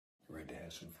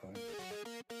passion for it.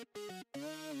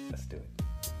 Let's do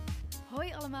it.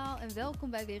 Hoi allemaal en welkom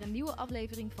bij weer een nieuwe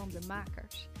aflevering van De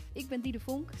Makers. Ik ben Diede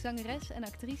Vonk, zangeres en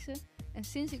actrice. En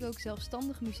sinds ik ook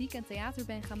zelfstandig muziek en theater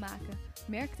ben gaan maken,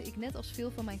 merkte ik net als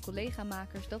veel van mijn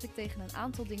collega-makers dat ik tegen een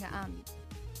aantal dingen aanliep.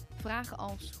 Vragen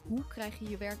als: hoe krijg je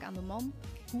je werk aan de man?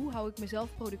 Hoe hou ik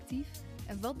mezelf productief?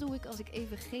 En wat doe ik als ik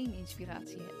even geen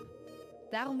inspiratie heb?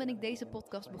 Daarom ben ik deze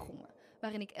podcast begonnen,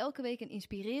 waarin ik elke week een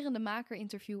inspirerende maker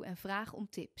interview en vraag om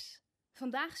tips.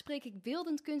 Vandaag spreek ik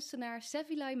beeldend kunstenaar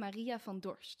Sevilay Maria van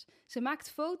Dorst. Ze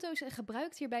maakt foto's en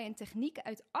gebruikt hierbij een techniek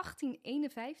uit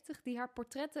 1851 die haar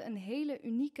portretten een hele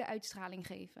unieke uitstraling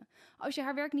geven. Als je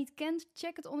haar werk niet kent,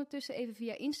 check het ondertussen even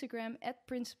via Instagram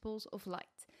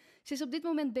 @principlesoflight. Ze is op dit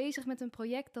moment bezig met een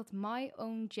project dat My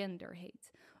Own Gender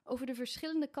heet. Over de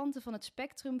verschillende kanten van het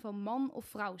spectrum van man of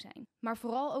vrouw zijn. Maar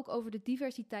vooral ook over de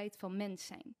diversiteit van mens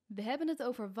zijn. We hebben het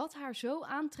over wat haar zo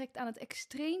aantrekt aan het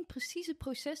extreem precieze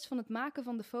proces van het maken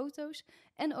van de foto's.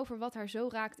 En over wat haar zo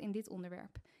raakt in dit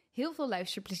onderwerp. Heel veel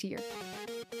luisterplezier.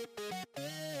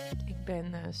 Ik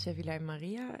ben Sevilay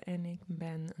Maria en ik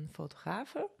ben een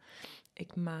fotografe.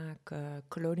 Ik maak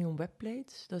colonial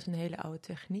webplates. Dat is een hele oude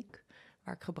techniek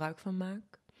waar ik gebruik van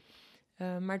maak.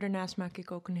 Maar daarnaast maak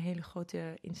ik ook een hele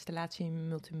grote installatie in een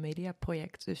multimedia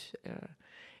project. Dus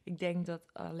ik denk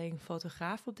dat alleen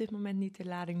fotograaf op dit moment niet de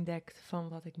lading dekt van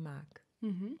wat ik maak.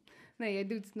 Mm-hmm. Nee, jij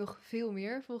doet nog veel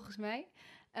meer volgens mij.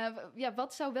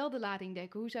 Wat zou wel de lading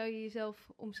dekken? Hoe zou je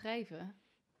jezelf omschrijven?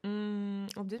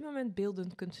 Op dit moment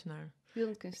beeldend kunstenaar.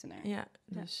 Beeldend kunstenaar. Ja,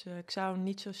 dus ik zou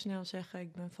niet zo snel zeggen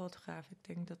ik ben fotograaf.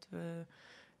 Ik denk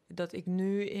dat ik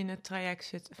nu in het traject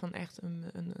zit van echt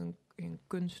een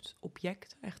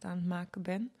kunstobject echt aan het maken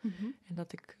ben. Mm-hmm. En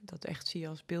dat ik dat echt zie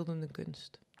als beeldende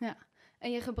kunst. Ja,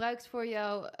 en je gebruikt voor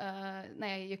jou,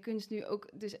 je kunst nu ook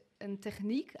dus een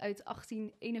techniek uit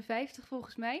 1851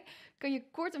 volgens mij. Kan je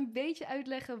kort een beetje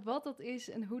uitleggen wat dat is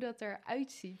en hoe dat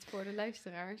eruit ziet voor de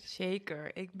luisteraars?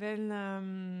 Zeker. Ik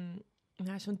ben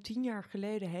zo'n 10 jaar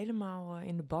geleden helemaal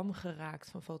in de ban geraakt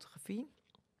van fotografie.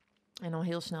 En al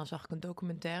heel snel zag ik een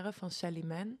documentaire van Sevilay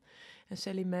Maria. En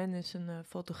Sevilay Maria is een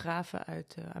fotografe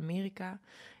uit Amerika.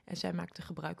 En zij maakte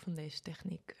gebruik van deze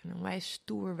techniek. Een onwijs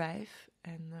stoer wijf.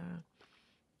 En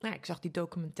ik zag die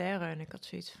documentaire en ik had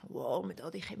zoiets van: wow, met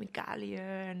al die chemicaliën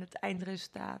en het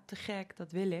eindresultaat, te gek,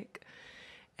 dat wil ik.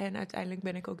 En uiteindelijk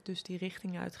ben ik ook dus die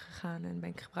richting uitgegaan en ben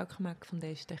ik gebruik gemaakt van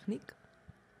deze techniek.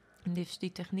 En dus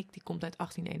die techniek die komt uit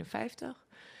 1851.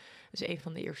 Dat is een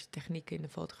van de eerste technieken in de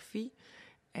fotografie.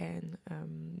 En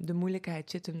de moeilijkheid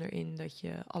zit hem erin dat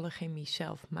je alle chemie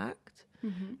zelf maakt.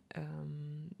 Mm-hmm.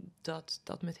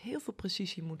 Dat met heel veel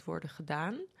precisie moet worden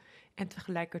gedaan. En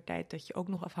tegelijkertijd dat je ook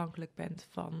nog afhankelijk bent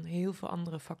van heel veel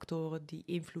andere factoren die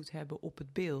invloed hebben op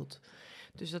het beeld.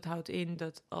 Dus dat houdt in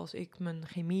dat als ik mijn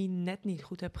chemie net niet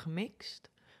goed heb gemixt,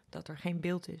 dat er geen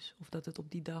beeld is. Of dat het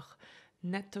op die dag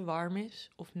net te warm is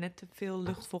of net te veel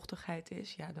luchtvochtigheid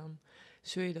is. Ja, dan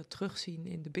zul je dat terugzien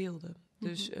in de beelden. Mm-hmm.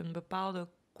 Dus een bepaalde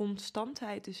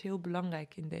constantheid is heel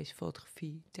belangrijk in deze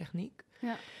fotografietechniek.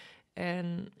 Ja.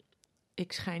 En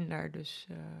ik schijn daar dus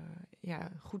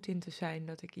goed in te zijn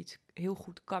dat ik iets heel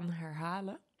goed kan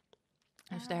herhalen.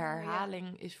 Dus de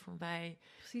herhaling is voor mij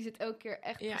precies het elke keer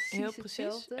echt precies heel precies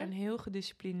hetzelfde. En heel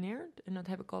gedisciplineerd. En dat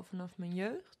heb ik al vanaf mijn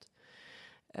jeugd.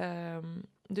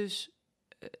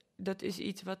 Dat is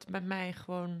iets wat bij mij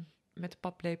gewoon met de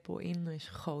paplepel in is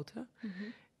gegoten.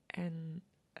 Mm-hmm. En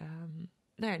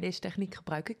deze techniek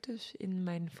gebruik ik dus in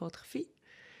mijn fotografie.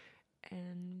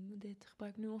 En dit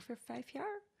gebruik ik nu ongeveer 5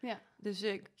 jaar. Ja. Dus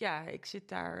ik zit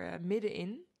daar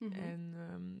middenin. Mm-hmm. En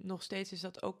nog steeds is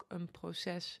dat ook een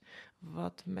proces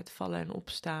wat met vallen en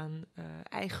opstaan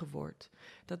eigen wordt.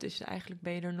 Dat is eigenlijk,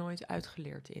 ben je er nooit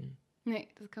uitgeleerd in. Nee,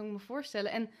 dat kan ik me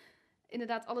voorstellen. En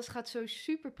inderdaad, alles gaat zo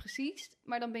super precies.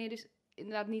 Maar dan ben je dus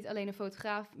inderdaad niet alleen een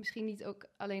fotograaf, misschien niet ook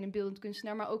alleen een beeldend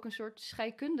kunstenaar, maar ook een soort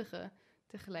scheikundige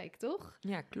tegelijk, toch?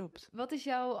 Ja, klopt. Wat is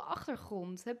jouw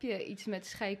achtergrond? Heb je iets met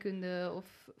scheikunde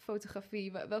of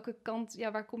fotografie? Welke kant,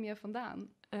 waar kom je vandaan?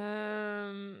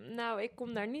 Ik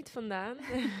kom daar niet vandaan.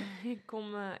 Ik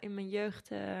kom in mijn jeugd,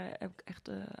 heb ik echt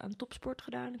aan topsport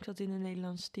gedaan. Ik zat in een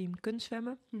Nederlands team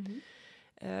kunstzwemmen. Mm-hmm.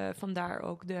 Vandaar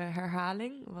ook de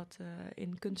herhaling, wat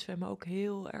in kunstzwemmen ook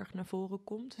heel erg naar voren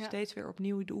komt. Ja. Steeds weer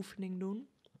opnieuw de oefening doen.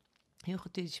 Heel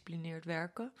gedisciplineerd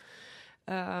werken.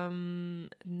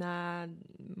 Na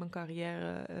mijn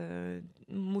carrière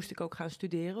moest ik ook gaan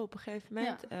studeren op een gegeven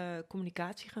moment. Ja.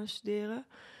 Communicatie gaan studeren.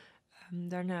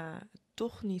 Daarna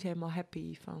toch niet helemaal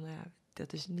happy van,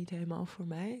 dat is niet helemaal voor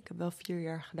mij. Ik heb wel 4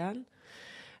 jaar gedaan.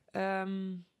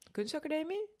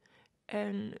 Kunstacademie.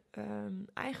 En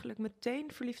eigenlijk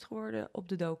meteen verliefd geworden op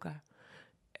de doka.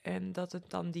 En dat het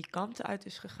dan die kant uit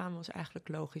is gegaan, was eigenlijk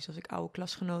logisch. Als ik oude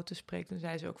klasgenoten spreek, dan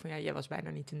zei ze ook van... ja, jij was bijna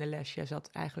niet in de les. Jij zat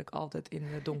eigenlijk altijd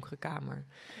in de donkere kamer.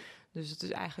 Dus het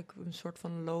is eigenlijk een soort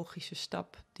van logische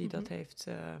stap die dat heeft...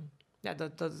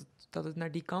 dat het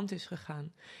naar die kant is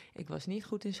gegaan. Ik was niet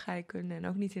goed in scheikunde en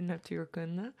ook niet in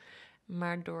natuurkunde.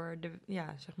 Maar door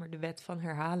de wet van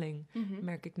herhaling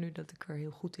merk ik nu dat ik er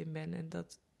heel goed in ben. En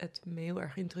dat het me heel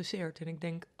erg interesseert. En ik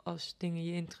denk, als dingen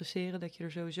je interesseren, dat je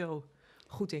er sowieso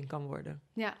goed in kan worden.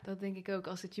 Ja, dat denk ik ook.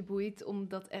 Als het je boeit om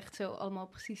dat echt zo allemaal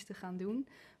precies te gaan doen.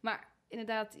 Maar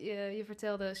inderdaad, je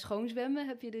vertelde schoonzwemmen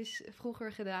heb je dus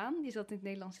vroeger gedaan. Je zat in het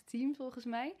Nederlandse team volgens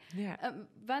mij. Ja.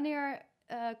 Wanneer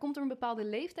komt er een bepaalde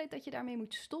leeftijd dat je daarmee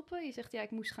moet stoppen? Je zegt,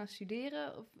 ik moest gaan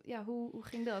studeren. Of, hoe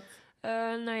ging dat?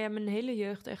 Mijn hele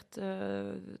jeugd echt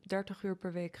 30 uur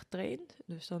per week getraind.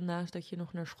 Dus dan naast dat je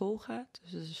nog naar school gaat.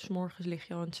 Dus 's morgens lig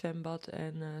je al in het zwembad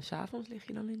en 's avonds lig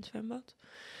je dan in het zwembad.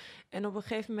 En op een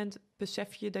gegeven moment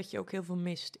besef je dat je ook heel veel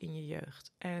mist in je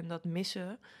jeugd. En dat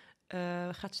missen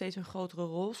gaat steeds een grotere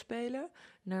rol spelen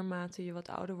naarmate je wat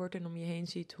ouder wordt en om je heen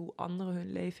ziet hoe anderen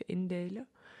hun leven indelen.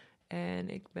 En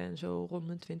ik ben zo rond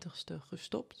mijn 20ste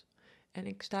gestopt. En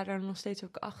ik sta daar nog steeds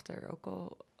ook achter. Ook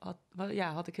al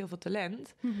had ik heel veel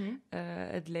talent.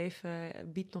 Het leven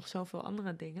biedt nog zoveel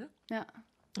andere dingen. Ja.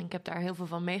 En ik heb daar heel veel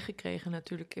van meegekregen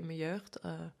natuurlijk in mijn jeugd.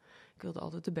 Ik wilde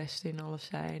altijd de beste in alles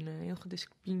zijn. Heel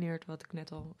gedisciplineerd, wat ik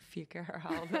net al 4 keer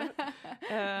herhaalde.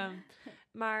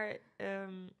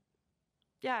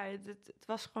 Het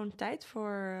was gewoon tijd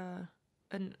voor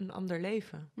een ander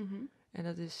leven. En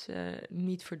dat is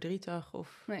niet verdrietig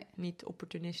of niet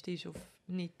opportunistisch of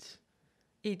niet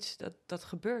iets. Dat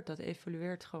gebeurt, dat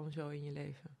evolueert gewoon zo in je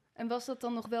leven. En was dat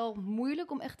dan nog wel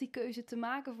moeilijk om echt die keuze te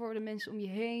maken voor de mensen om je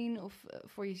heen of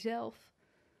voor jezelf?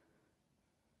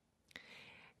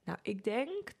 Nou, ik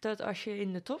denk dat als je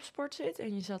in de topsport zit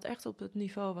en je zat echt op het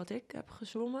niveau wat ik heb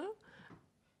gezwommen,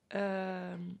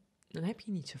 dan heb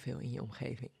je niet zoveel in je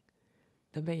omgeving.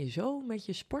 Dan ben je zo met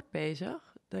je sport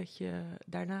bezig dat je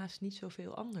daarnaast niet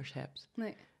zoveel anders hebt.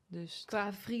 Nee. Dus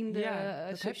qua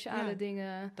vrienden, sociale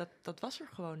dingen. Dat was er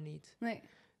gewoon niet. Nee.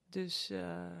 Dus...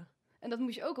 En dat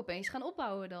moest je ook opeens gaan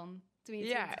opbouwen dan, toen je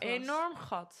 20 was. Enorm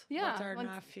gat wat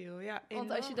daarna viel. Ja,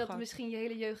 want als je dat misschien je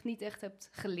hele jeugd niet echt hebt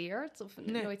geleerd of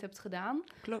nooit hebt gedaan.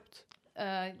 Klopt.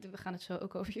 We gaan het zo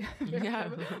ook over je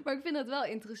hebben. Maar ik vind het wel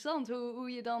interessant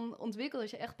hoe je dan ontwikkelt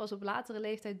als je echt pas op latere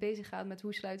leeftijd bezig gaat met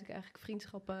hoe sluit ik eigenlijk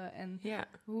vriendschappen en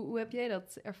hoe heb jij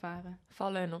dat ervaren?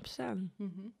 Vallen en opstaan.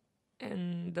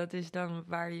 En dat is dan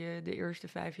waar je de eerste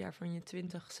 5 jaar van je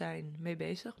 20 zijn mee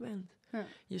bezig bent. Ja.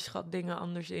 Je schat dingen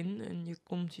anders in en je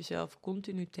komt jezelf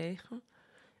continu tegen.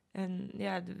 En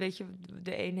weet je,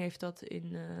 de een heeft dat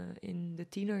in de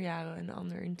tienerjaren en de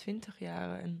ander in 20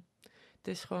 jaren. En het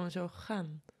is gewoon zo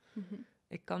gegaan.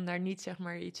 Ik kan daar niet zeg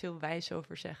maar iets heel wijs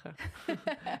over zeggen.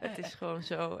 Het is gewoon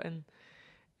zo. En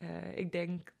ik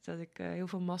denk dat ik heel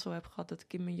veel mazzel heb gehad dat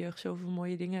ik in mijn jeugd zoveel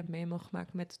mooie dingen heb mee mogen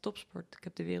maken met de topsport. Ik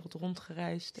heb de wereld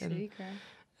rondgereisd en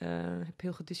heb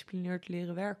heel gedisciplineerd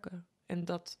leren werken. En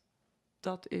dat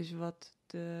is wat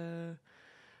de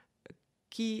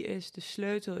key is, de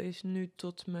sleutel is nu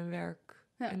tot mijn werk.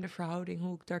 En de verhouding,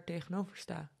 hoe ik daar tegenover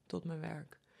sta tot mijn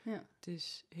werk. Ja. Het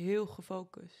is heel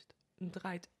gefocust. Het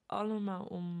draait allemaal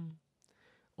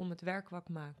om het werk wat ik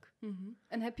maak.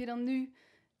 En heb je dan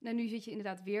nu zit je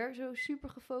inderdaad weer zo super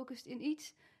gefocust in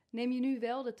iets. Neem je nu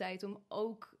wel de tijd om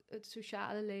ook het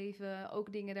sociale leven,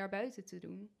 ook dingen daarbuiten te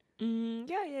doen?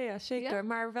 Ja, zeker. Ja?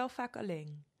 Maar wel vaak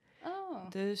alleen. Oh.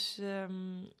 Dus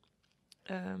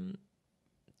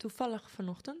toevallig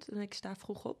vanochtend, en ik sta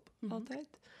vroeg op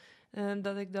altijd,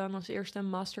 dat ik dan als eerste een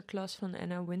masterclass van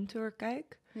Anna Wintour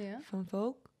kijk, van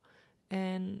Vogue.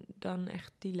 En dan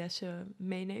echt die lessen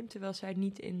meeneemt, terwijl zij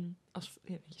niet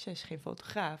zij is geen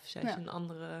fotograaf, zij is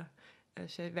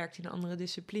zij werkt in een andere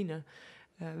discipline,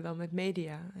 wel met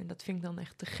media. En dat vind ik dan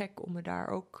echt te gek om me daar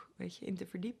ook, in te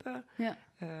verdiepen. Ja.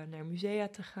 Naar musea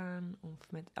te gaan,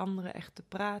 of met anderen echt te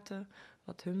praten,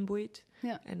 wat hun boeit.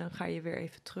 Ja. En dan ga je weer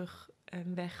even terug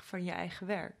en weg van je eigen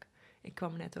werk. Ik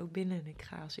kwam net ook binnen en ik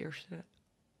ga als eerste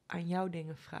aan jou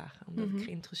dingen vragen. Omdat ik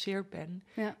geïnteresseerd ben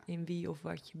in wie of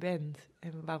wat je bent.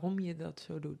 En waarom je dat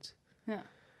zo doet. Ja.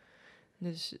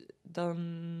 Dus dan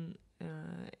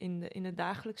in het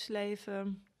dagelijks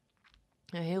leven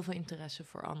heel veel interesse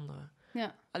voor anderen.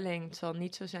 Ja. Alleen het zal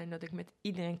niet zo zijn dat ik met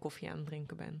iedereen koffie aan het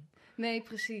drinken ben. Nee,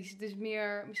 precies. Dus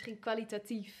meer misschien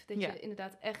kwalitatief. Dat je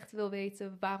inderdaad echt wil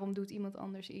weten waarom doet iemand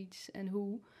anders iets en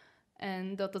hoe.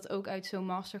 En dat ook uit zo'n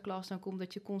masterclass dan komt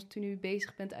dat je continu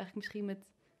bezig bent eigenlijk misschien met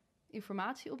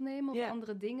informatie opnemen of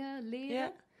andere dingen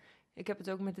leren. Ik heb het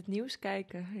ook met het nieuws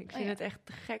kijken. Ik vind het echt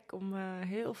te gek om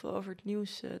heel veel over het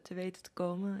nieuws te weten te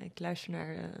komen. Ik luister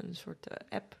naar een soort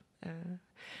app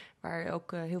waar je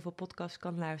ook heel veel podcasts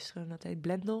kan luisteren. Dat heet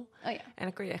Blendel. Oh ja. En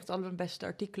dan kun je echt alle beste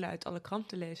artikelen uit alle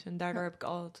kranten lezen. En daardoor heb ik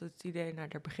altijd het idee, nou,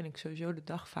 daar begin ik sowieso de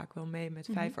dag vaak wel mee met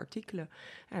 5 artikelen.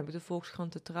 Ja, ik heb de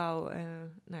Volkskrant, de Trouw,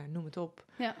 nou, noem het op.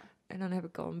 Ja. En dan heb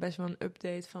ik al best wel een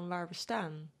update van waar we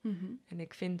staan. En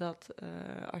ik vind dat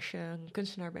als je een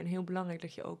kunstenaar bent heel belangrijk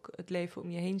dat je ook het leven om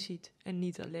je heen ziet. En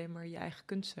niet alleen maar je eigen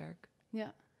kunstwerk.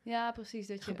 Ja, precies.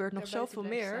 Dat Er gebeurt nog zoveel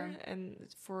meer. Staan. En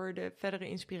voor de verdere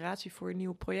inspiratie voor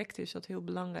nieuwe projecten is dat heel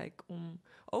belangrijk om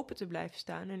open te blijven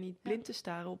staan. En niet blind te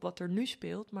staren op wat er nu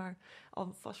speelt. Maar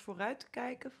alvast vooruit te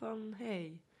kijken van,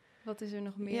 hey, wat is er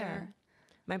nog meer? Ja.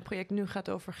 Mijn project nu gaat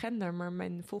over gender, maar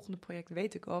mijn volgende project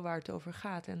weet ik al waar het over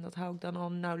gaat. En dat hou ik dan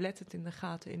al nauwlettend in de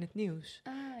gaten in het nieuws.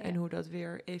 En hoe dat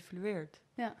weer evolueert.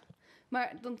 Ja,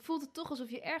 maar dan voelt het toch alsof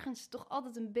je ergens toch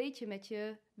altijd een beetje met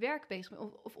je werk bezig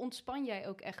bent. Of ontspan jij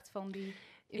ook echt van die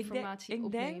informatie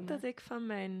opnemen? Ik denk dat ik van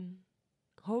mijn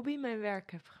hobby mijn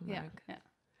werk heb gemaakt. Ja.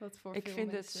 Wat voor ik veel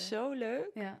vind mensen... het zo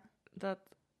leuk dat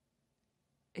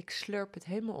ik slurp het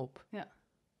helemaal op.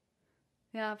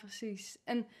 Ja, precies.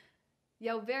 En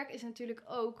jouw werk is natuurlijk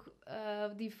ook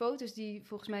die foto's die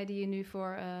volgens mij die je nu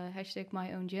voor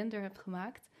 #MyOwnGender hebt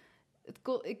gemaakt.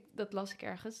 Dat las ik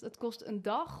ergens. Het kost een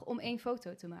dag om 1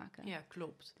 foto te maken. Ja,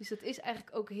 klopt. Dus dat is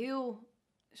eigenlijk ook heel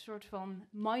soort van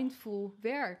mindful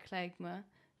werk, lijkt me.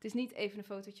 Het is niet even een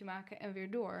fotootje maken en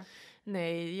weer door.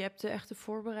 Nee, je hebt de echte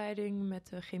voorbereiding met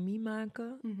de chemie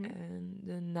maken. En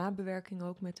de nabewerking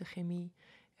ook met de chemie.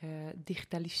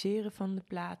 Digitaliseren van de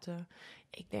platen.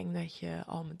 Ik denk dat je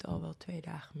al met al wel 2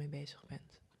 dagen mee bezig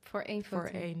bent. Voor 1 foto?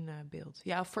 Voor 1 beeld.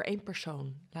 Ja, of voor 1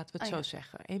 persoon. Laten we het zo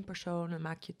zeggen. 1 persoon, dan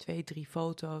maak je 2, 3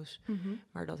 foto's.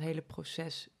 Maar dat hele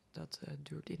proces, dat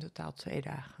duurt in totaal 2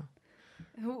 dagen.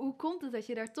 Hoe komt het dat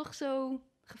je daar toch zo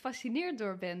gefascineerd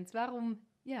door bent? Waarom?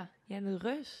 Ja, de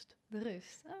rust. De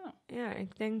rust. Oh. Ja,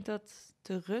 ik denk dat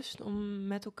de rust om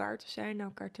met elkaar te zijn, naar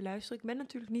elkaar te luisteren. Ik ben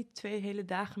natuurlijk niet 2 hele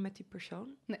dagen met die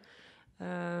persoon. Nee.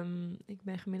 Ik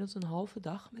ben gemiddeld een halve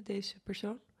dag met deze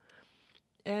persoon.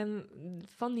 En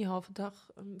van die halve dag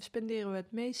spenderen we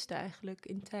het meeste eigenlijk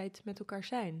in tijd met elkaar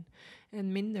zijn.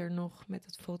 En minder nog met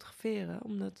het fotograferen.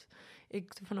 Omdat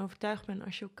ik ervan overtuigd ben,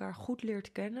 als je elkaar goed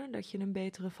leert kennen, dat je een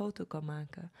betere foto kan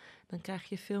maken. Dan krijg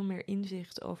je veel meer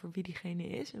inzicht over wie diegene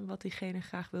is en wat diegene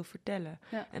graag wil vertellen.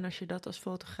 Ja. En als je dat als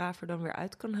fotograaf er dan weer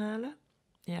uit kan halen,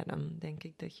 ja, dan denk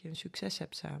ik dat je een succes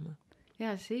hebt samen.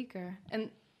 Ja, zeker.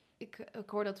 En ik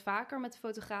hoor dat vaker met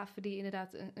fotografen die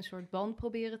inderdaad een soort band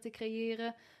proberen te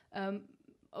creëren.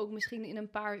 Ook misschien in een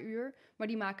paar uur. Maar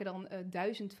die maken dan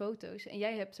 1000 foto's. En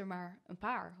jij hebt er maar een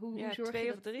paar. Hoe zorg 2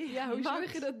 je of 3. Ja, hoe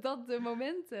zorg je dat de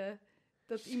momenten...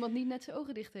 dat iemand niet net zijn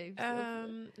ogen dicht heeft?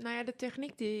 De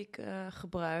techniek die ik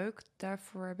gebruik,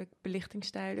 daarvoor heb ik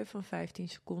belichtingstijden van 15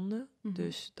 seconden.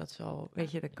 Dus dat is al,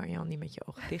 weet je, daar kan je al niet met je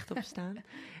ogen dicht op staan.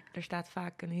 Er staat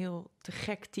vaak een heel te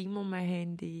gek team om mij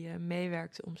heen die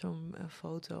meewerkt om zo'n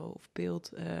foto of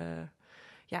beeld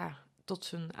tot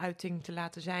zijn uiting te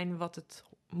laten zijn wat het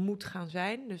moet gaan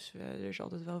zijn. Dus er is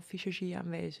altijd wel visagie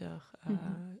aanwezig,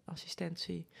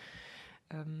 assistentie.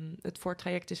 Het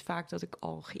voortraject is vaak dat ik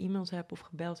al ge-mailed heb of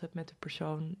gebeld heb met de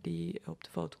persoon die op de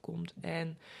foto komt.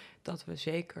 En dat we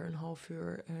zeker een half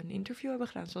uur een interview hebben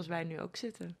gedaan, zoals wij nu ook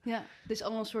zitten. Ja, dus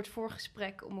allemaal een soort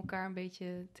voorgesprek om elkaar een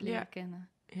beetje te leren kennen.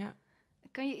 Ja.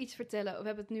 Kan je iets vertellen? We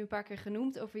hebben het nu een paar keer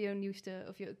genoemd over jouw nieuwste,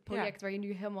 of je project waar je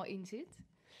nu helemaal in zit.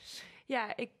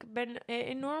 Ja, ik ben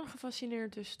enorm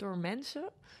gefascineerd dus door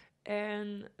mensen.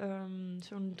 En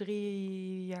zo'n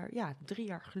 3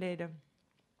 jaar geleden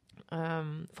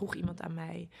vroeg iemand aan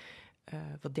mij,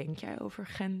 wat denk jij over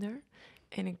gender?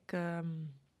 En ik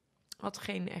had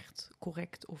geen echt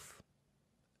correct of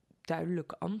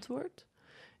duidelijk antwoord.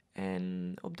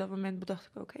 En op dat moment bedacht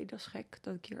ik, oké, dat is gek,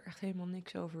 dat ik hier echt helemaal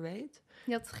niks over weet.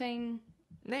 Je had geen...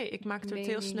 Nee, ik maakte het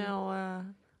heel snel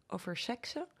over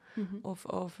seksen of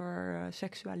over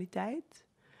seksualiteit.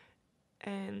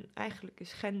 En eigenlijk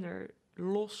is gender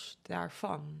los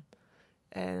daarvan.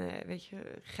 En weet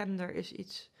je, gender is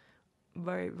iets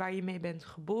waar je mee bent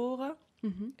geboren,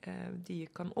 die je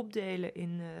kan opdelen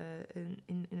in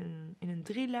een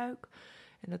drieluik.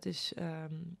 En dat is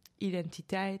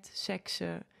identiteit,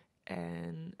 seksen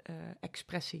en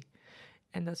expressie.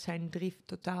 En dat zijn 3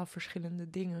 totaal verschillende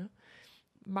dingen.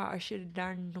 Maar als je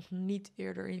daar nog niet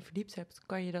eerder in verdiept hebt,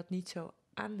 kan je dat niet zo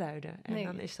aanduiden. En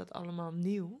dan is dat allemaal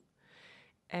nieuw.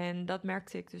 En dat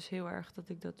merkte ik dus heel erg, dat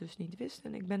ik dat dus niet wist.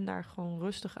 En ik ben daar gewoon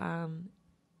rustig aan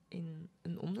in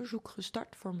een onderzoek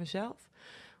gestart voor mezelf.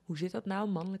 hoe zit dat nou?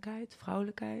 Mannelijkheid,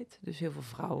 vrouwelijkheid. Dus heel veel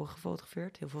vrouwen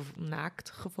gefotografeerd, heel veel naakt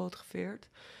gefotografeerd.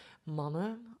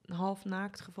 Mannen half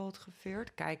naakt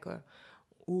gefotografeerd. Kijken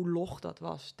hoe log dat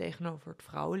was tegenover het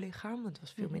vrouwenlichaam. Want het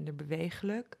was veel minder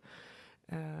bewegelijk.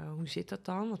 Hoe zit dat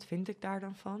dan? Wat vind ik daar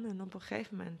dan van? En op een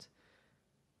gegeven moment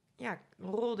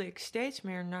rolde ik steeds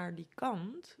meer naar die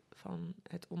kant van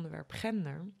het onderwerp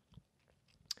gender.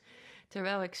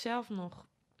 Terwijl ik zelf nog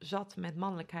zat met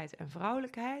mannelijkheid en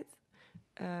vrouwelijkheid,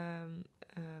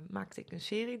 maakte ik een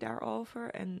serie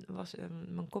daarover. En was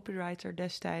mijn copywriter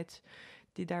destijds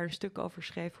die daar een stuk over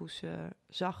schreef, hoe ze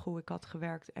zag hoe ik had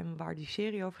gewerkt en waar die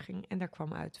serie over ging. En daar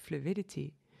kwam uit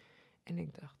fluidity. En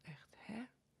ik dacht echt,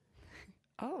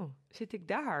 oh, zit ik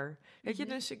daar? Weet je,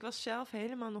 dus ik was zelf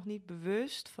helemaal nog niet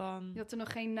bewust van... Je had er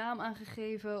nog geen naam aan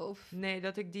gegeven? Of... Nee,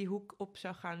 dat ik die hoek op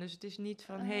zou gaan. Dus het is niet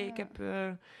van, ik heb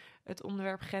het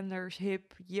onderwerp genders,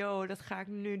 hip, dat ga ik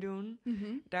nu doen.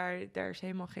 Daar is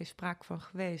helemaal geen sprake van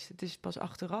geweest. Het is pas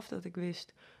achteraf dat ik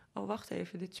wist, oh, wacht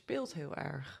even, dit speelt heel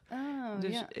erg.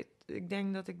 Dus ik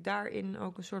denk dat ik daarin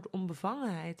ook een soort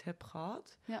onbevangenheid heb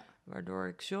gehad. Ja. Waardoor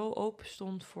ik zo open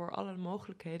stond voor alle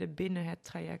mogelijkheden binnen het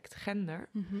traject gender.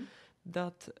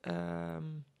 Dat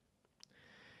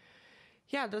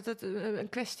het een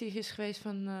kwestie is geweest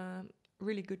van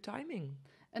really good timing.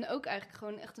 En ook eigenlijk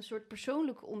gewoon echt een soort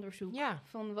persoonlijk onderzoek. Ja.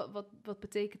 Van wat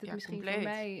betekent het misschien compleet voor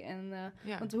mij? En,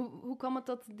 want hoe kwam het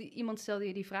dat iemand stelde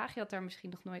je die vraag? Je had daar misschien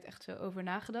nog nooit echt zo over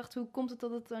nagedacht. Hoe komt het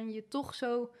dat het dan je toch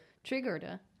zo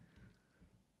triggerde?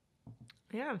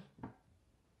 Ja.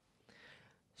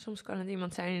 Soms kan het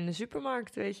iemand zijn in de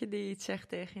supermarkt, weet je, die iets zegt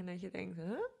tegen je en dat je denkt,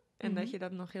 En dat je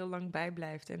dat nog heel lang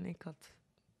bijblijft. En ik had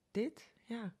dit,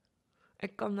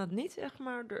 Ik kan dat niet, zeg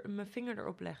maar, mijn vinger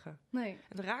erop leggen. Nee.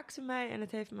 Het raakte mij en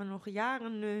het heeft me nog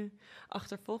jaren nu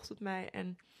achtervolgd het mij.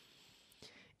 En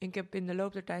ik heb in de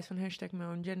loop der tijd van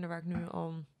 #MyOwnGender, waar ik nu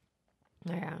al,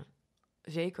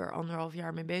 zeker 1,5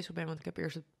 jaar mee bezig ben, want ik heb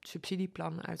eerst het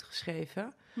subsidieplan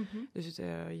uitgeschreven. Dus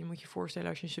je moet je voorstellen,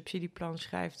 als je een subsidieplan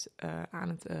schrijft aan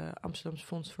het Amsterdamse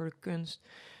Fonds voor de Kunst,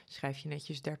 schrijf je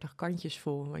netjes 30 kantjes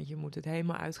vol, want je moet het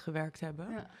helemaal uitgewerkt hebben.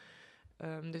 Ja.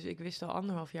 Dus ik wist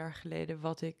al 1,5 jaar geleden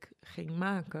wat ik ging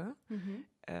maken,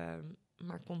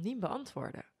 maar ik kon het niet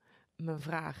beantwoorden. Mijn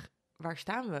vraag, waar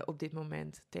staan we op dit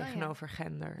moment tegenover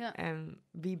gender? Ja. En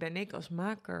wie ben ik als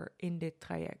maker in dit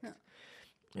traject? Ja.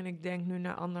 En ik denk nu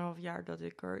na 1,5 jaar dat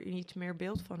ik er iets meer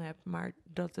beeld van heb, maar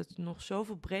dat het nog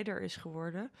zoveel breder is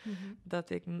geworden, dat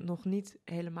ik nog niet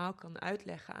helemaal kan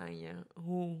uitleggen aan je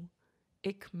hoe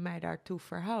ik mij daartoe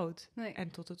verhoud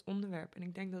en tot het onderwerp. En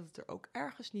ik denk dat het er ook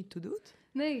ergens niet toe doet.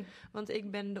 Nee. Want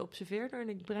ik ben de observeerder en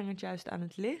ik breng het juist aan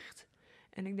het licht.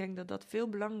 En ik denk dat dat veel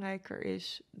belangrijker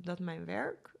is dat mijn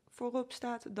werk voorop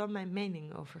staat dan mijn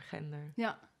mening over gender.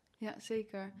 Ja,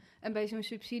 zeker. En bij zo'n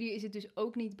subsidie is het dus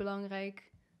ook niet belangrijk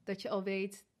dat je al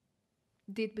weet,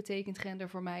 dit betekent gender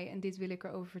voor mij en dit wil ik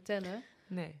erover vertellen.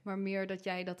 Nee. Maar meer dat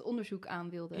jij dat onderzoek aan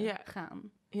wilde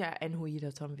gaan. Ja, en hoe je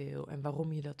dat dan wil en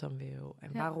waarom je dat dan wil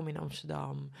en waarom in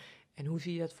Amsterdam en hoe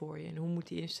zie je dat voor je en hoe moet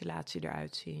die installatie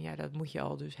eruit zien. Ja, dat moet je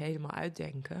al dus helemaal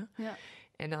uitdenken. Ja.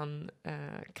 En dan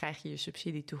krijg je je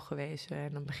subsidie toegewezen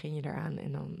en dan begin je eraan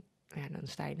en dan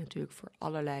sta je natuurlijk voor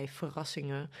allerlei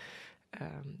verrassingen,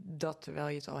 dat terwijl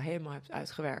je het al helemaal hebt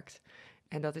uitgewerkt.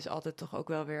 En dat is altijd toch ook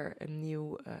wel weer een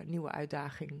nieuwe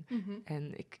uitdaging.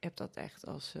 En ik heb dat echt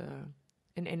als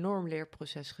een enorm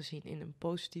leerproces gezien in een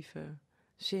positieve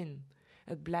zin.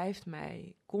 Het blijft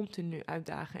mij continu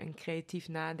uitdagen en creatief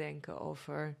nadenken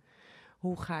over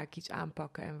hoe ga ik iets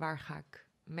aanpakken en waar ga ik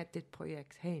met dit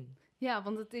project heen. Ja,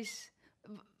 want het is,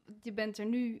 je bent er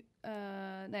nu,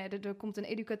 er komt een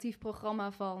educatief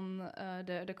programma van,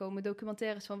 er komen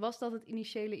documentaires van. Was dat het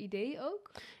initiële idee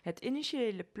ook? Het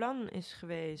initiële plan is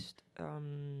geweest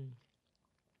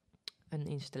een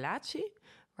installatie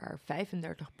waar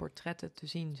 35 portretten te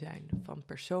zien zijn van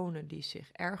personen die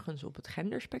zich ergens op het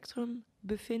genderspectrum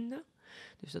bevinden.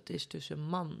 Dus dat is tussen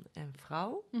man en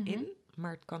vrouw in,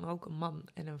 maar het kan ook een man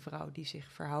en een vrouw die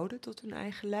zich verhouden tot hun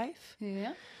eigen lijf.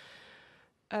 Ja.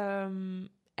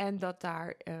 En dat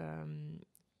daar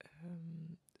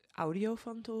audio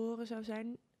van te horen zou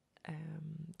zijn.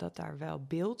 Dat daar wel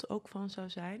beeld ook van zou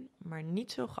zijn, maar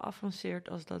niet zo geavanceerd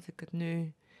als dat ik het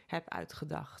nu heb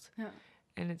uitgedacht. Ja.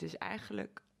 En het is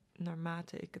eigenlijk,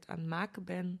 naarmate ik het aan het maken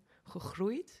ben,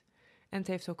 gegroeid. En het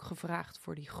heeft ook gevraagd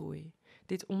voor die groei.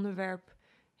 Dit onderwerp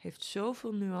heeft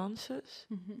zoveel nuances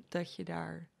dat je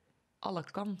daar alle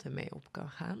kanten mee op kan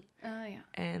gaan. Ja.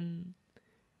 En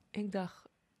ik dacht,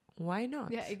 why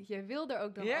not? Ja, jij wil er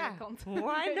ook dan Ja, alle kanten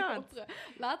why mee not? op.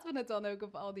 Laten we het dan ook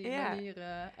op al die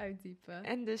manieren uitdiepen.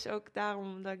 En dus ook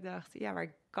daarom dat ik dacht, maar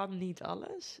ik kan niet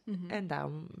alles. En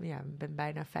daarom ben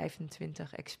bijna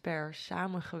 25 experts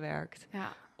samengewerkt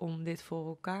om dit voor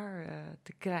elkaar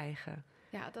te krijgen.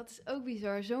 Ja, dat is ook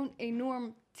bizar. Zo'n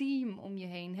enorm team om je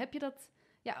heen. Heb je dat...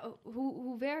 Ja,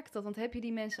 hoe werkt dat? Want heb je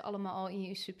die mensen allemaal al in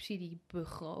je subsidie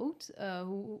begroot?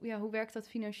 Hoe werkt dat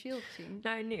financieel gezien?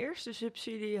 Nou, in de eerste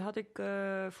subsidie had ik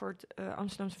voor het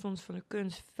Amsterdamse Fonds van de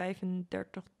Kunst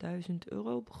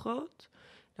 €35.000 begroot.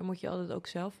 Dan moet je altijd ook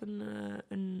zelf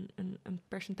een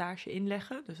percentage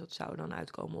inleggen. Dus dat zou dan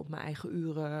uitkomen op mijn eigen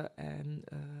uren en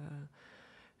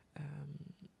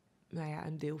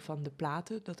een deel van de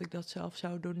platen, dat ik dat zelf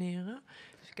zou doneren.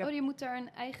 Dus ik heb... je moet daar een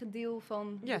eigen deel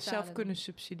van betalen. zelf kunnen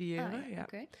subsidiëren.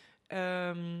 Okay.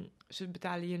 Ze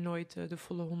betalen je nooit de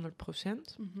volle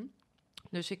 100%.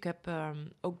 Dus ik heb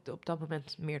ook op dat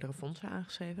moment meerdere fondsen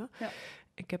aangeschreven. Ja.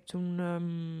 Ik heb toen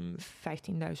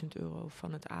 €15.000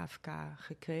 van het AFK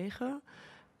gekregen.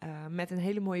 Met een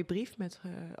hele mooie brief, met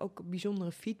ook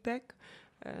bijzondere feedback.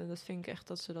 Dat vind ik echt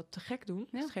dat ze dat te gek doen.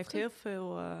 Ja, het geeft heel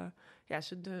veel...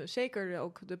 zeker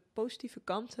ook de positieve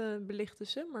kanten belichten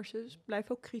ze, maar ze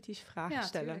blijven ook kritisch vragen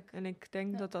stellen. Tuurlijk. En ik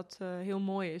denk dat dat heel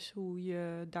mooi is, hoe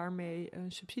je daarmee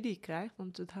een subsidie krijgt,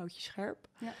 want het houdt je scherp.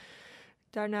 Ja.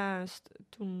 Daarnaast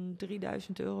toen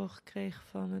 €3.000 gekregen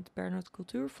van het Bernhard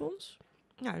Cultuurfonds.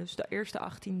 Nou, dus de eerste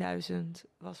 18.000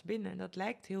 was binnen. En dat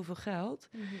lijkt heel veel geld.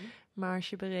 Maar als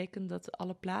je berekent dat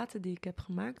alle platen die ik heb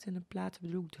gemaakt... en de platen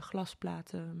bedoel ik de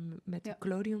glasplaten met de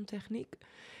collodion techniek...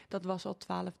 dat was al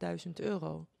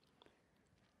 €12.000.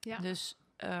 Ja. Dus...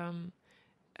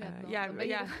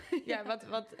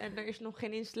 wat, en er is nog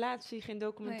geen installatie, geen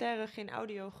documentaire, geen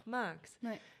audio gemaakt.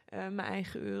 Nee. Mijn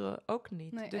eigen uren ook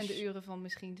niet. Nee, dus, en de uren van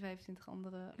misschien 25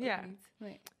 anderen ook niet.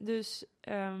 Nee. Dus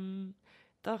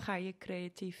dan ga je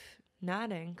creatief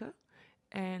nadenken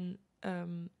en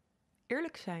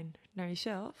eerlijk zijn naar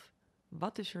jezelf.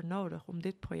 Wat is er nodig om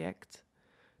dit project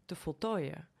te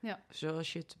voltooien? Ja.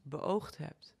 Zoals je het beoogd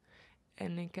hebt.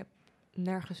 En ik heb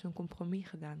nergens een compromis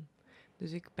gedaan.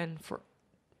 Dus ik ben voor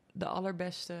de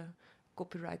allerbeste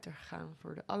copywriter gegaan,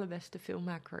 voor de allerbeste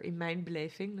filmmaker in mijn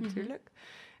beleving natuurlijk.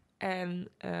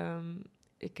 En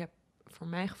ik heb voor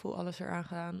mijn gevoel alles eraan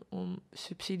gedaan om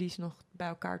subsidies nog bij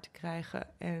elkaar te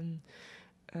krijgen en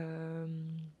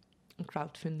een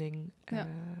crowdfunding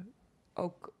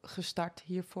ook gestart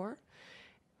hiervoor.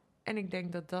 En ik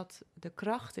denk dat dat de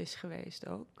kracht is geweest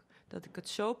ook. Dat ik het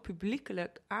zo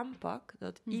publiekelijk aanpak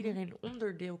dat iedereen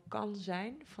onderdeel kan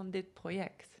zijn van dit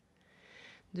project.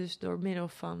 Dus door middel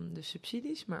van de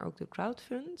subsidies, maar ook de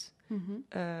crowdfund,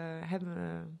 hebben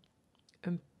we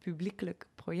een publiekelijk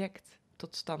project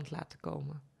tot stand laten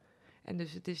komen. En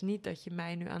dus het is niet dat je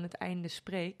mij nu aan het einde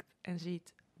spreekt en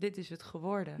ziet, dit is het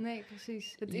geworden. Nee,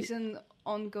 precies. Het is een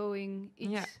ongoing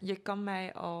iets. Ja, je kan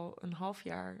mij al een half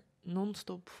jaar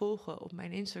non-stop volgen op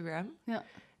mijn Instagram. Ja.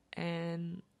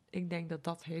 En ik denk dat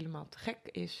dat helemaal te gek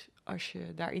is als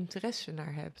je daar interesse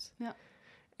naar hebt. Ja.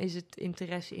 Is het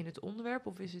interesse in het onderwerp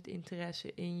of is het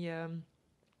interesse in je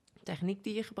techniek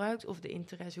die je gebruikt? Of de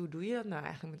interesse, hoe doe je dat nou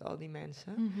eigenlijk met al die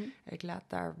mensen? Ik laat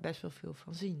daar best wel veel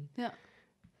van zien. Ja,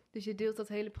 dus je deelt dat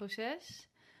hele proces.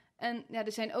 En ja,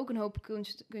 er zijn ook een hoop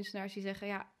kunstenaars die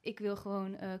zeggen, ik wil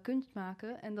gewoon kunst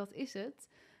maken en dat is het.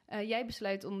 Jij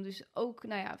besluit om dus ook,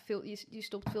 je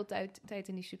stopt veel tijd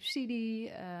in die subsidie,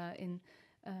 in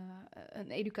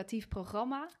een educatief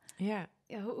programma. Ja.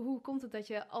 Hoe komt het dat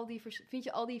je vind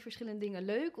je al die verschillende dingen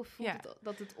leuk? Of voelt het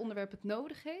dat het onderwerp het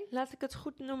nodig heeft? Laat ik het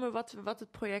goed noemen wat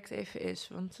het project even is.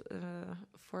 Want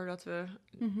voordat we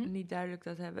niet duidelijk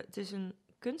dat hebben. Het is een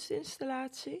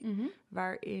kunstinstallatie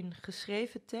waarin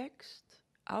geschreven tekst,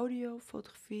 audio,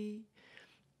 fotografie,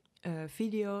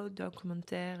 video,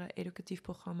 documentaire, educatief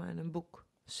programma en een boek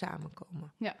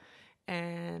samenkomen. Ja.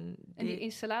 En die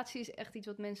installatie is echt iets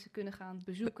wat mensen kunnen gaan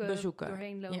bezoeken.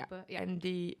 Doorheen lopen. Ja. En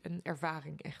die een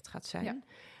ervaring echt gaat zijn.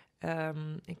 Ja.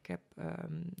 Ik heb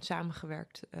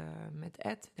samengewerkt met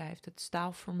Ed. Hij heeft het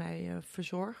staal voor mij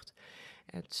verzorgd.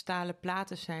 Het stalen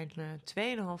platen zijn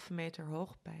 2,5 meter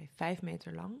hoog bij 5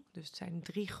 meter lang. Dus het zijn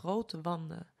 3 grote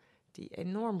wanden die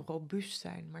enorm robuust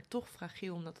zijn, maar toch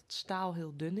fragiel omdat het staal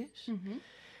heel dun is.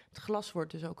 Het glas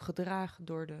wordt dus ook gedragen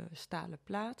door de stalen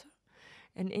platen.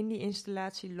 En in die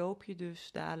installatie loop je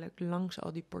dus dadelijk langs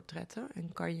al die portretten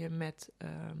en kan je met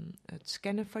het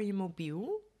scannen van je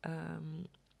mobiel,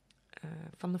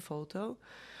 van de foto,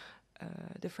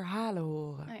 de verhalen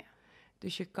horen. Oh ja.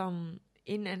 Dus je kan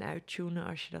in- en uittunen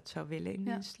als je dat zou willen in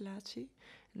de installatie.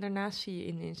 En daarnaast zie je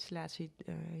in de installatie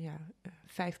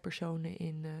 5 personen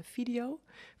in video,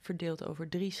 verdeeld over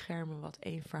 3 schermen, wat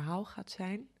 1 verhaal gaat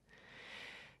zijn.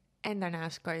 En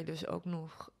daarnaast kan je dus ook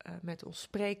nog met ons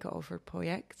spreken over het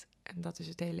project. En dat is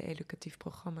het hele educatief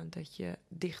programma, dat je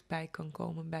dichtbij kan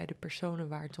komen bij de personen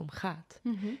waar het om gaat.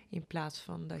 Mm-hmm. In plaats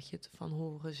van dat je het van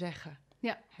horen zeggen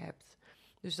hebt.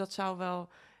 Dus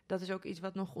dat is ook iets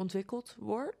wat nog ontwikkeld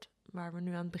wordt, waar we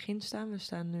nu aan het begin staan.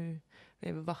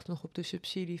 We wachten nog op de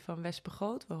subsidie van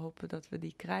Westbegroot. We hopen dat we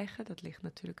die krijgen. Dat ligt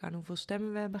natuurlijk aan hoeveel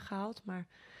stemmen we hebben gehaald. Maar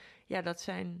ja, dat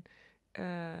zijn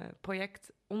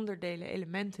projectonderdelen,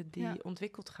 elementen die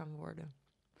ontwikkeld gaan worden.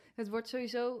 Het wordt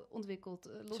sowieso ontwikkeld,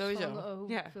 los van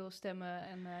hoeveel stemmen.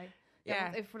 En,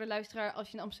 want even voor de luisteraar, als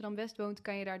je in Amsterdam-West woont,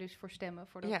 kan je daar dus voor stemmen,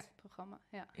 voor dat programma.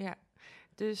 Ja.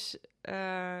 Dus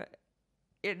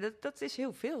dat is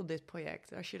heel veel, dit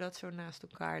project, als je dat zo naast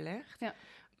elkaar legt. Ja.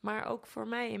 Maar ook voor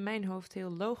mij in mijn hoofd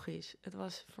heel logisch.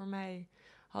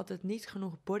 Had het niet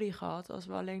genoeg body gehad als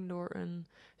we alleen door een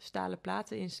stalen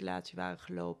plateninstallatie waren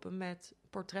gelopen met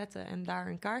portretten en daar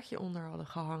een kaartje onder hadden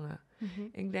gehangen. Mm-hmm.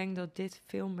 Ik denk dat dit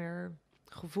veel meer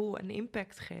gevoel en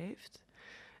impact geeft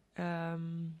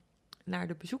naar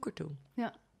de bezoeker toe.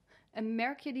 Ja. En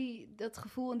merk je dat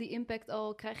gevoel en die impact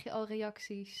al? Krijg je al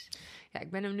reacties? Ja,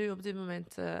 ik ben hem nu op dit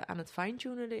moment aan het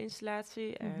fine-tunen, de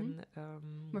installatie. Mm-hmm.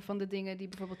 Maar van de dingen die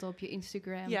bijvoorbeeld al op je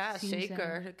Instagram ja, zien zeker.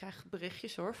 zijn. Ik krijg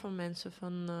berichtjes van mensen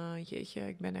van... jeetje,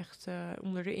 ik ben echt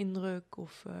onder de indruk.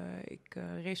 Of ik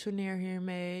resoneer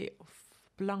hiermee. Of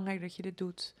belangrijk dat je dit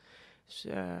doet. Dus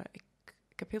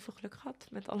ik heb heel veel geluk gehad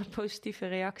met alle positieve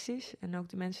reacties. En ook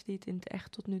de mensen die het in het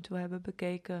echt tot nu toe hebben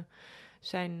bekeken...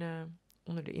 zijn...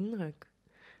 onder de indruk.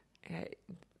 Ja,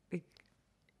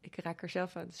 ik raak er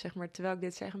zelf aan, zeg maar, terwijl ik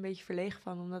dit zeg, een beetje verlegen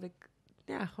van, omdat ik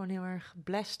gewoon heel erg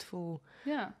blessed voel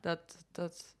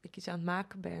dat ik iets aan het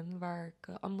maken ben waar ik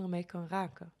anderen mee kan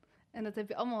raken. En dat heb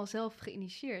je allemaal zelf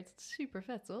geïnitieerd. Dat is super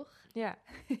vet, toch? Ja.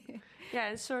 Ja,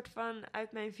 een soort van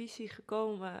uit mijn visie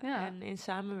gekomen en in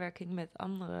samenwerking met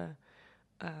anderen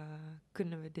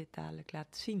kunnen we dit dadelijk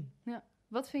laten zien. Ja.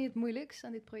 Wat vind je het moeilijkst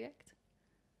aan dit project?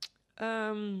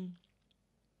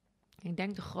 Ik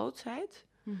denk de grootsheid.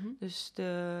 Mm-hmm. Dus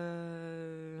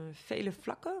de vele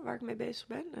vlakken waar ik mee bezig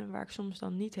ben. En waar ik soms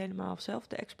dan niet helemaal zelf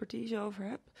de expertise over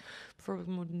heb. Bijvoorbeeld,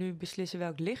 ik moet nu beslissen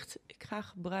welk licht ik ga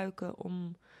gebruiken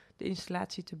om de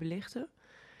installatie te belichten.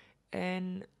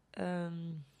 En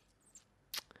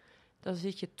dan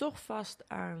zit je toch vast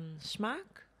aan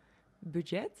smaak,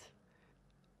 budget.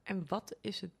 En wat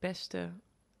is het beste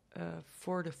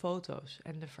voor de foto's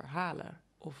en de verhalen?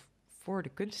 Of voor de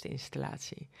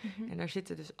kunstinstallatie. Mm-hmm. En daar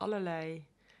zitten dus allerlei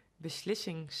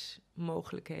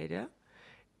beslissingsmogelijkheden...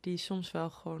 die soms wel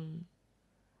gewoon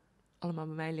allemaal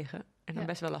bij mij liggen... en dan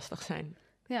best wel lastig zijn.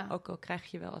 Ja. Ook al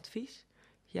krijg je wel advies...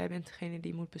 jij bent degene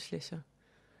die moet beslissen.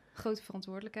 Grote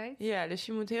verantwoordelijkheid. Ja, dus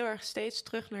je moet heel erg steeds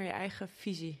terug naar je eigen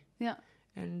visie. Ja.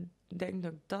 En ik denk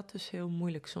dat ik dat dus heel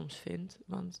moeilijk soms vind...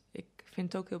 want ik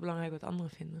vind het ook heel belangrijk wat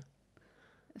anderen vinden.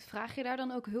 Vraag je daar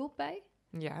dan ook hulp bij?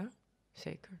 Ja,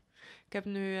 zeker. Ik heb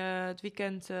nu het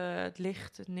weekend het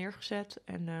licht neergezet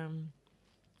en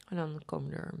dan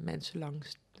komen er mensen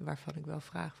langs waarvan ik wel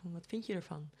vraag van wat vind je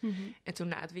ervan? Mm-hmm. En toen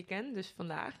na het weekend, dus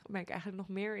vandaag, ben ik eigenlijk nog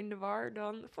meer in de war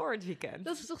dan voor het weekend.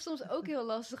 Dat is toch soms ook heel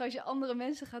lastig als je andere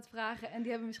mensen gaat vragen en die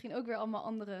hebben misschien ook weer allemaal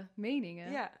andere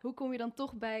meningen. Ja. Hoe kom je dan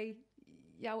toch bij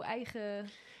jouw eigen...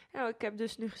 Nou, ik heb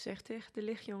dus nu gezegd tegen de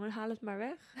lichtjongen, haal het maar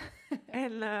weg.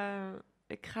 En...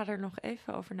 ik ga er nog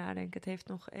even over nadenken. Het heeft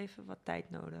nog even wat tijd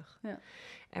nodig. Ja.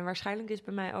 En waarschijnlijk is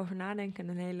bij mij over nadenken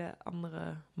een hele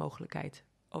andere mogelijkheid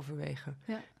overwegen.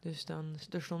 Ja. Dus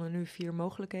er stonden nu 4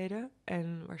 mogelijkheden.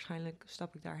 En waarschijnlijk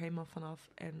stap ik daar helemaal vanaf.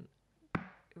 En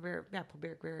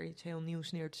probeer ik weer iets heel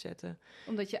nieuws neer te zetten.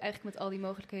 Omdat je eigenlijk met al die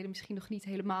mogelijkheden misschien nog niet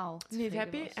helemaal niet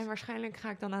happy was. En waarschijnlijk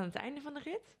ga ik dan aan het einde van de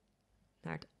rit...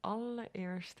 naar het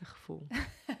allereerste gevoel.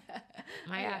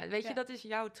 Maar weet je, dat is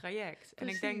jouw traject. Precies. En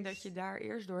ik denk dat je daar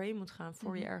eerst doorheen moet gaan...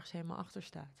 voor je ergens helemaal achter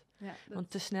staat. Ja, want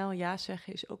te snel ja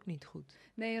zeggen is ook niet goed.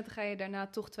 Nee, dan ga je daarna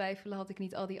toch twijfelen... had ik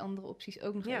niet al die andere opties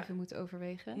ook nog even moeten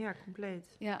overwegen? Ja,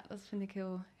 compleet. Ja, dat vind ik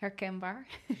heel herkenbaar.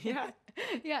 Ja.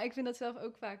 Ja, ik vind dat zelf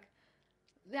ook vaak...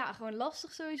 ja, gewoon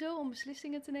lastig sowieso om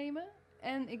beslissingen te nemen.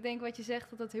 En ik denk wat je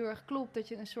zegt, dat heel erg klopt... dat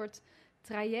je een soort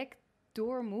traject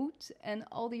door moet... en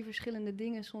al die verschillende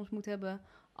dingen soms moet hebben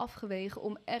afgewegen...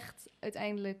 om echt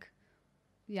uiteindelijk...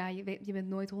 ja, je bent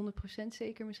nooit 100%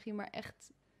 zeker misschien... maar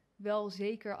echt wel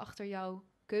zeker achter jouw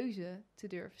keuze te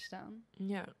durven staan.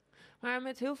 Ja, maar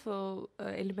met heel veel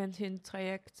elementen in het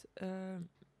traject...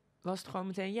 was het gewoon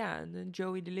meteen... ja,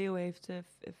 Joey de Leeuw heeft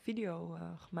video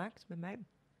gemaakt bij mij.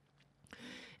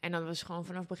 En dan was gewoon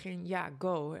vanaf het begin,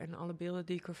 go. En alle beelden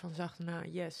die ik ervan zag,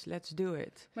 yes, let's do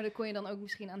it. Maar dat kon je dan ook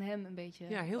misschien aan hem een beetje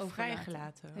heel overlaten.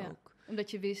 vrijgelaten ook.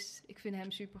 Omdat je wist, ik vind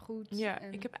hem supergoed. Ja,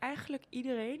 ik heb eigenlijk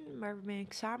iedereen waarmee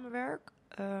ik samenwerk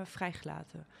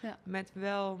vrijgelaten. Ja. Met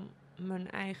wel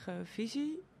mijn eigen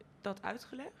visie, dat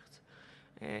uitgelegd.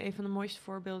 Een van de mooiste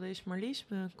voorbeelden is Marlies,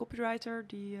 mijn copywriter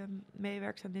die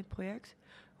meewerkt aan dit project.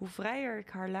 Hoe vrijer ik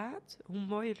haar laat, hoe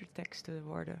mooier de teksten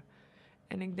worden.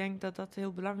 En ik denk dat dat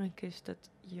heel belangrijk is, dat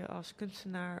je als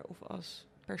kunstenaar of als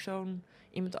persoon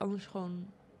iemand anders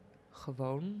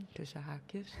gewoon tussen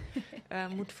haakjes,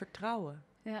 moet vertrouwen.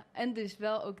 Ja, en dus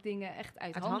wel ook dingen echt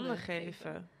uit handen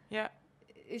geven. Ja.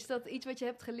 Is dat iets wat je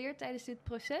hebt geleerd tijdens dit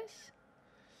proces?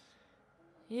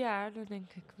 Ja, dat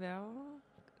denk ik wel.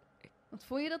 Want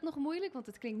vond je dat nog moeilijk? Want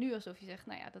het klinkt nu alsof je zegt,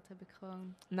 dat heb ik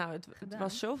gewoon het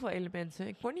was zoveel elementen.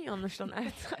 Ik kon niet anders dan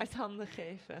uit handen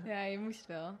geven. Ja, je moest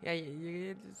wel.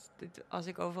 Ja, als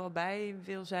ik overal bij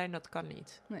wil zijn, dat kan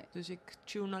niet. Nee. Dus ik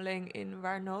tune alleen in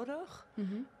waar nodig.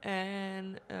 Mm-hmm.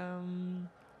 En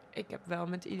ik heb wel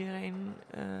met iedereen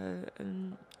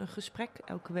een gesprek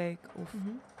elke week. Of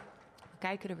we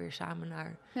kijken er weer samen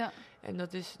naar. Ja. En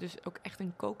dat is dus ook echt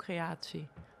een co-creatie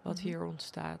wat hier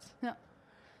ontstaat. Ja.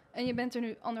 En je bent er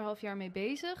nu 1,5 jaar mee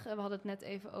bezig. We hadden het net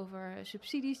even over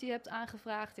subsidies die je hebt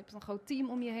aangevraagd. Je hebt een groot team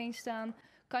om je heen staan.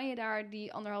 Kan je daar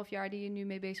die 1,5 jaar die je nu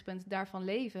mee bezig bent, daarvan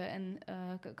leven? En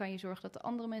kan je zorgen dat de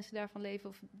andere mensen daarvan leven?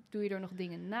 Of doe je er nog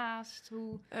dingen naast?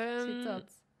 Hoe zit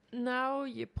dat?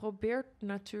 Nou, je probeert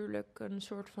natuurlijk een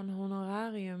soort van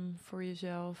honorarium voor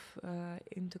jezelf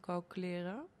in te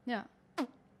calculeren. Ja.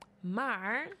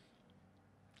 Maar,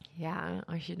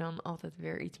 als je dan altijd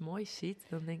weer iets moois ziet,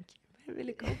 dan denk je, dat wil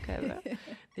ik ook hebben.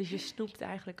 Dus je snoept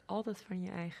eigenlijk altijd van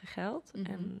je eigen geld.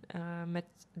 Mm-hmm. En met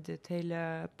dit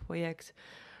hele project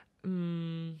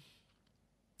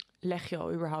leg je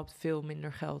al überhaupt veel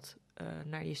minder geld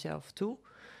naar jezelf toe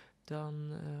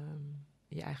dan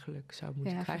je eigenlijk zou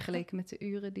moeten krijgen. Vergeleken met de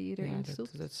uren die je erin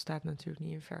stopt. Dat staat natuurlijk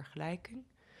niet in vergelijking.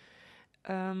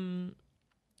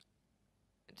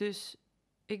 Dus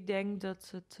ik denk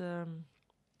dat het...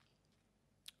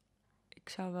 ik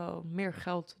zou wel meer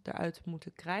geld eruit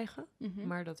moeten krijgen,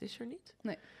 maar dat is er niet.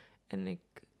 Nee. En ik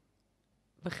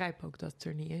begrijp ook dat het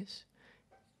er niet is.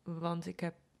 Want ik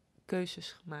heb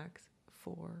keuzes gemaakt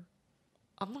voor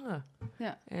anderen.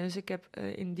 Ja. En dus ik heb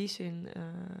in die zin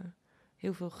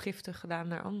heel veel giften gedaan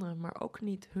naar anderen, maar ook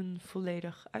niet hun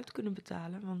volledig uit kunnen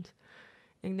betalen. Want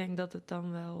ik denk dat het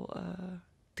dan wel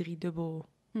 3-dubbel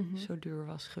zo duur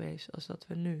was geweest als dat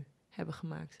we nu hebben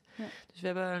gemaakt. Ja. Dus we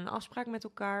hebben een afspraak met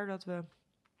elkaar dat we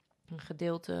een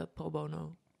gedeelte pro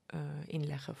bono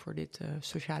inleggen voor dit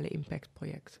sociale impact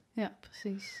project. Ja,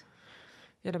 precies.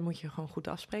 Ja, dan moet je gewoon goed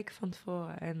afspreken van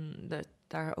tevoren en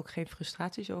daar ook geen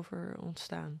frustraties over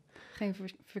ontstaan. Geen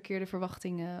verkeerde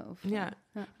verwachtingen? Of, ja,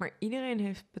 maar iedereen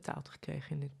heeft betaald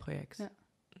gekregen in dit project. Ja.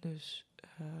 Dus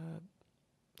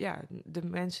de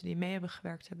mensen die mee hebben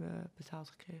gewerkt hebben betaald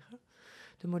gekregen.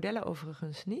 De modellen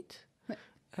overigens niet. Nee.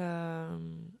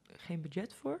 Geen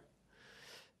budget voor.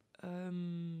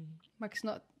 Maar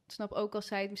ik snap ook als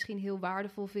zij het misschien heel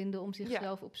waardevol vinden om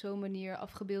zichzelf op zo'n manier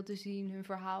afgebeeld te zien, hun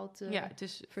verhaal te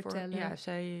vertellen.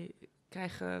 Zij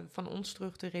krijgen van ons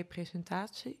terug de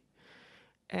representatie.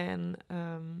 En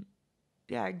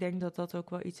ik denk dat dat ook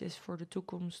wel iets is voor de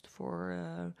toekomst, voor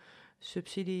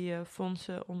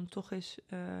subsidiefondsen, om toch eens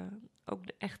ook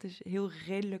echt eens heel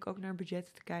redelijk ook naar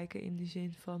budgetten te kijken in die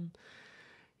zin van,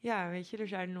 weet je, er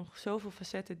zijn nog zoveel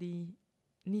facetten die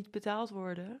niet betaald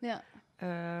worden. Ja.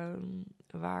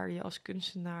 Waar je als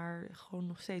kunstenaar gewoon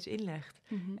nog steeds inlegt.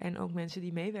 En ook mensen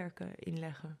die meewerken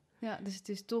inleggen. Ja, dus het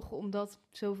is toch omdat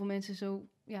zoveel mensen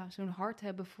zo'n hart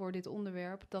hebben voor dit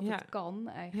onderwerp, dat het kan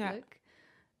eigenlijk. Ja.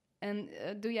 En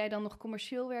doe jij dan nog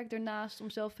commercieel werk daarnaast om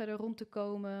zelf verder rond te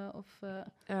komen? Of,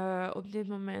 op dit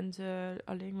moment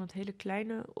alleen wat hele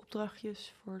kleine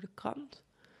opdrachtjes voor de krant.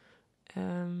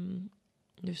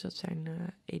 Dus dat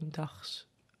zijn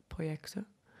eendagsprojecten.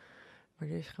 Maar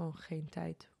er is gewoon geen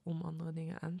tijd om andere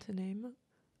dingen aan te nemen.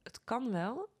 Het kan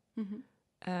wel,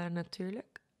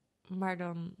 natuurlijk. Maar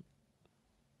dan,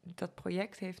 dat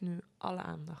project heeft nu alle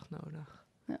aandacht nodig.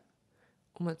 Ja.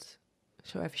 Om het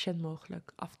zo efficiënt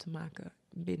mogelijk af te maken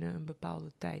binnen een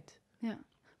bepaalde tijd. Ja,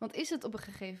 want is het op een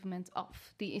gegeven moment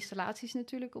af? Die installatie is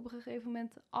natuurlijk op een gegeven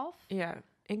moment af. Ja,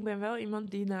 ik ben wel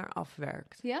iemand die naar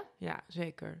afwerkt. Ja? Ja,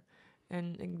 zeker.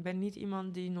 En ik ben niet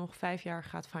iemand die nog 5 jaar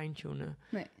gaat fine-tunen.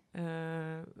 Nee.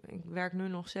 Ik werk nu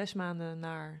nog 6 maanden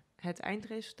naar het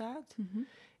eindresultaat.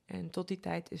 En tot die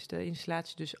tijd is de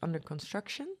installatie dus under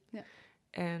construction. Ja.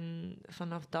 En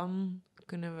vanaf dan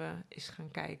kunnen we eens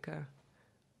gaan kijken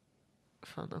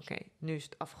van oké, nu is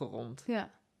het afgerond.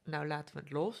 Ja. Nou laten we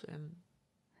het los.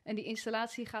 En die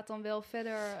installatie gaat dan wel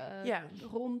verder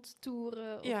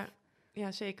rondtoeren? Of...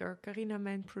 Ja, zeker. Carina,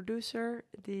 mijn producer,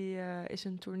 die is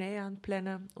een tournee aan het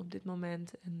plannen op dit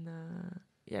moment. En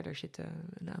er zitten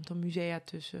een aantal musea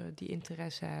tussen die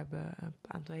interesse hebben. Een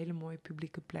aantal hele mooie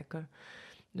publieke plekken.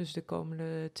 Dus de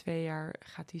komende 2 jaar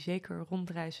gaat hij zeker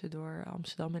rondreizen door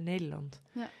Amsterdam en Nederland.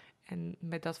 Ja. En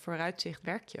met dat vooruitzicht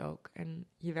werk je ook. En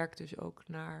je werkt dus ook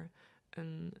naar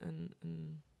een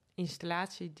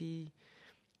installatie die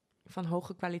van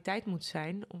hoge kwaliteit moet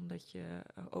zijn, omdat je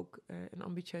ook een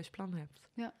ambitieus plan hebt.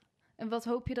 Ja. En wat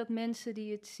hoop je dat mensen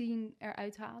die het zien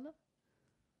eruit halen?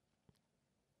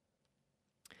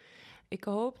 Ik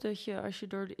hoop dat je, als je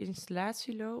door de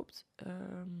installatie loopt,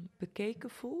 bekeken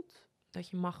voelt. Dat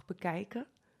je mag bekijken.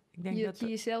 Ik denk dat je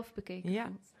jezelf bekeken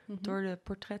voelt. Mm-hmm. Door de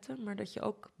portretten, maar dat je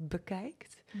ook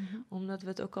bekijkt. Mm-hmm. Omdat we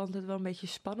het ook altijd wel een beetje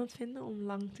spannend vinden om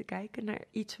lang te kijken naar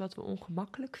iets wat we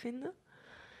ongemakkelijk vinden.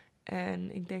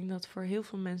 En ik denk dat voor heel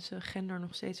veel mensen gender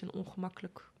nog steeds een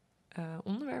ongemakkelijk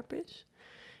onderwerp is.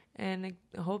 En ik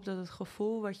hoop dat het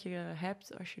gevoel wat je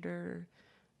hebt als je er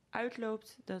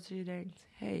uitloopt, dat je denkt,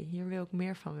 hé, hier wil ik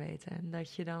meer van weten. En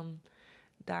dat je dan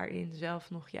daarin zelf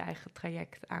nog je eigen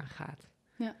traject aangaat.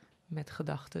 Ja. Met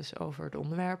gedachten over het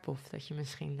onderwerp. Of dat je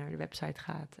misschien naar de website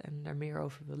gaat en daar meer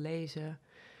over wil lezen.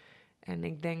 En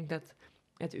ik denk dat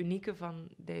het unieke van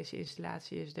deze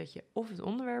installatie is dat je of het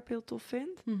onderwerp heel tof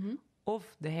vindt, mm-hmm.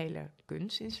 of de hele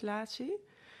kunstinstallatie,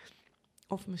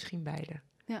 of misschien beide.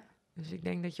 Ja. Dus ik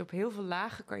denk dat je op heel veel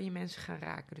lagen kan je mensen gaan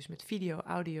raken. Dus met video,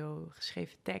 audio,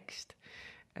 geschreven tekst,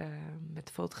 met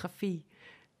fotografie.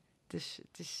 Dus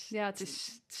het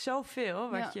is zoveel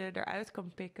wat je eruit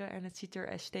kan pikken. En het ziet er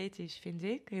esthetisch, vind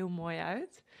ik, heel mooi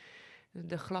uit.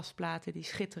 De glasplaten die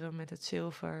schitteren met het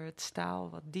zilver, het staal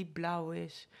wat diep blauw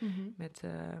is. Mm-hmm. Met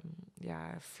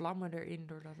vlammen erin,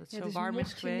 doordat het zo warm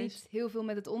is geweest. Dus mocht je niet heel veel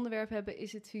met het onderwerp hebben,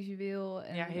 is het visueel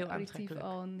en heel auditief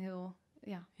al een heel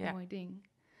mooi ding.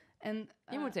 En,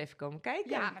 je moet even komen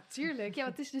kijken. Ja, natuurlijk. Ja,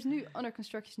 het is dus nu under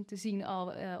construction te zien al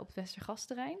op het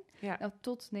Westergasterrein. Ja. Nou,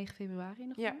 tot 9 februari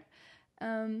nog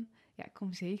maar. Ik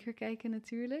kom zeker kijken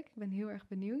natuurlijk. Ik ben heel erg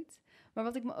benieuwd. Maar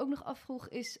wat ik me ook nog afvroeg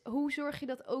is, hoe zorg je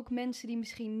dat ook mensen die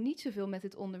misschien niet zoveel met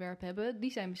het onderwerp hebben,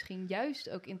 die zijn misschien juist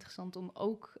ook interessant om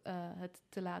ook het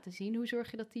te laten zien. Hoe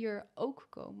zorg je dat die er ook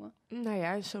komen? Nou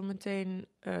ja, zometeen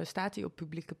staat hij op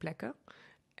publieke plekken.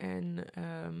 En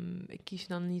ik kies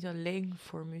dan niet alleen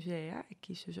voor musea. Ik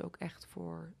kies dus ook echt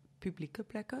voor publieke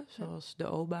plekken, zoals de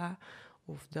OBA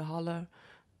of de Hallen.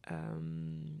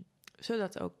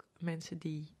 Zodat ook mensen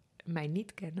die mij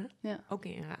niet kennen ook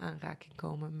in aanraking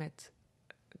komen met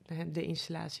de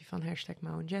installatie van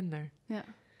 #MoundGender. Ja.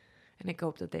 En ik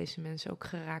hoop dat deze mensen ook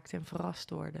geraakt en verrast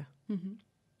worden. Mm-hmm.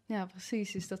 Ja,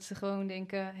 precies. Dus dat ze gewoon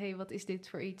denken, hé, wat is dit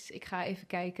voor iets? Ik ga even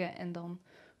kijken en dan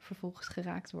vervolgens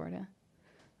geraakt worden.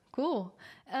 Cool.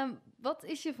 Wat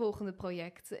is je volgende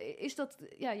project? Is dat,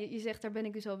 je zegt, daar ben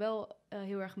ik dus al wel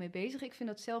heel erg mee bezig. Ik vind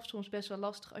dat zelf soms best wel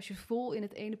lastig als je vol in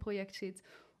het ene project zit,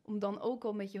 om dan ook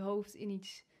al met je hoofd in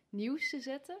iets nieuws te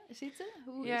zitten.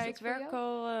 Hoe is dat ik werk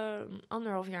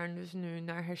al 1,5 jaar dus nu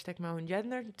naar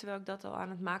 #MoundGender. Terwijl ik dat al aan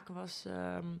het maken was,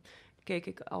 keek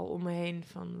ik al om me heen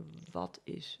van wat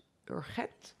is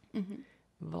urgent, mm-hmm.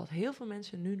 wat heel veel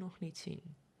mensen nu nog niet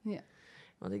zien. Ja.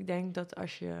 Want ik denk dat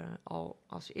als je al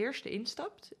als eerste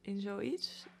instapt in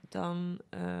zoiets, dan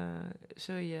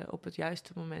zul je op het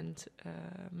juiste moment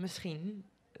misschien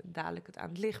dadelijk het aan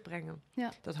het licht brengen.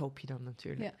 Ja. Dat hoop je dan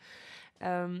natuurlijk.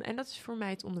 Ja. En dat is voor mij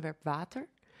het onderwerp water.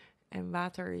 En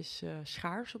water is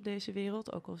schaars op deze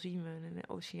wereld, ook al zien we een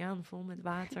oceaan vol met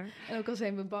water. En ook al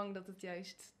zijn we bang dat het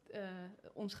juist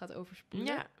ons gaat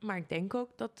overspoelen. Ja, maar ik denk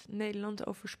ook dat Nederland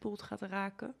overspoeld gaat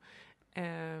raken.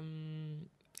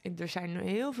 Er zijn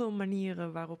heel veel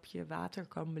manieren waarop je water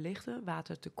kan belichten.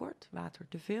 Watertekort,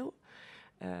 waterteveel.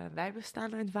 Wij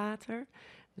bestaan uit water.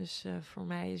 Dus voor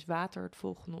mij is water het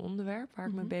volgende onderwerp waar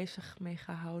ik me bezig mee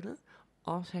ga houden.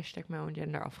 Als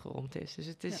 #MoundGender afgerond is. Dus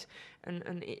het is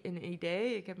een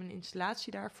idee. Ik heb een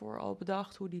installatie daarvoor al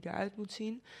bedacht, hoe die eruit moet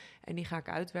zien. En die ga ik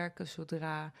uitwerken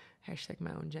zodra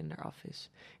 #MoundGender af is.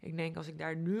 Ik denk, als ik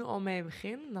daar nu al mee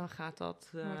begin, dan gaat dat...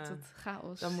 wordt het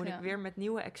chaos. Dan moet ik weer met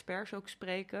nieuwe experts ook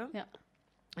spreken. Ja.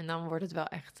 En dan wordt het wel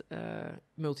echt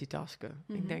multitasken.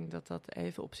 Mm-hmm. Ik denk dat dat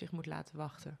even op zich moet laten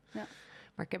wachten. Ja.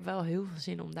 Maar ik heb wel heel veel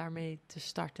zin om daarmee te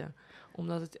starten.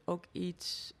 Omdat het ook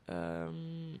iets...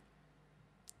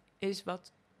 is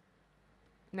wat,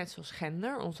 net zoals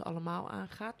gender, ons allemaal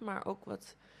aangaat, maar ook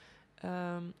wat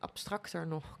abstracter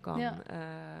nog kan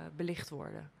belicht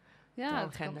worden. Ja,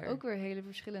 het kan ook weer hele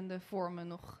verschillende vormen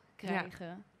nog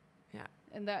krijgen. Ja.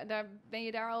 En ben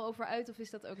je daar al over uit of is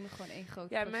dat ook nog gewoon één groot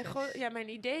proces? Mijn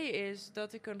idee is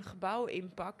dat ik een gebouw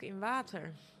inpak in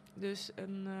water. Dus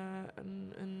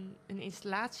een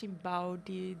installatiebouw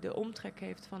die de omtrek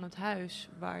heeft van het huis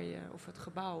of het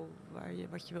gebouw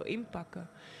wat je wil inpakken.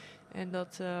 En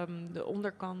dat de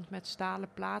onderkant met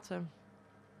stalen platen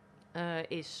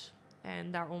is.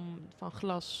 En daarom van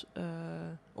glas,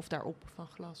 of daarop van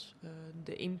glas,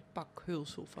 de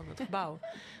inpakhulsel van het gebouw.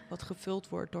 Wat gevuld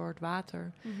wordt door het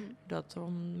water. Mm-hmm. Dat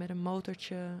dan met een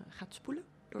motortje gaat spoelen.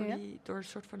 Door een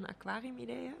soort van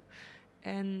aquarium-ideeën.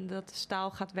 En dat de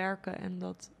staal gaat werken en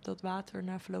dat water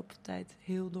na verloop van tijd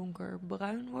heel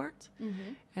donkerbruin wordt.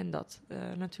 Mm-hmm. En dat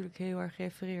natuurlijk heel erg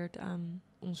refereert aan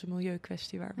onze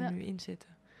milieukwestie waar we nu in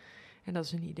zitten. En dat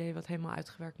is een idee wat helemaal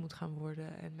uitgewerkt moet gaan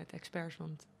worden. En met experts,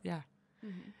 want ja.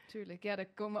 Mm-hmm. Tuurlijk, ja, daar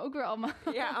komen ook weer allemaal...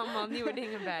 Ja, allemaal nieuwe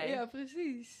dingen bij. Ja,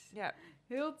 precies. Ja.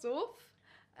 Heel tof.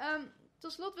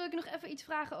 Tot slot wil ik nog even iets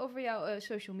vragen over jouw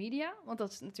social media. Want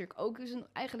dat is natuurlijk ook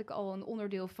eigenlijk al een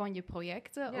onderdeel van je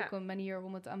projecten. Ja. Ook een manier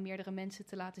om het aan meerdere mensen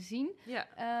te laten zien. Ja.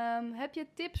 Heb je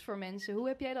tips voor mensen? Hoe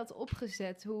heb jij dat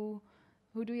opgezet? Hoe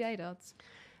doe jij dat?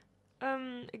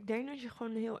 Ik denk dat je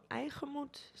gewoon heel eigen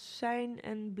moet zijn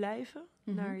en blijven.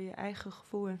 Mm-hmm. Naar je eigen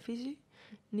gevoel en visie.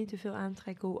 Niet te veel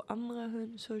aantrekken hoe anderen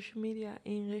hun social media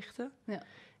inrichten. Ja.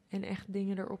 En echt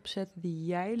dingen erop zetten die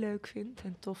jij leuk vindt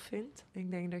en tof vindt.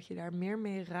 Ik denk dat je daar meer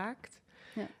mee raakt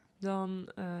dan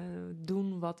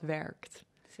doen wat werkt.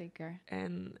 Zeker.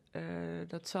 En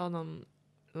dat zal dan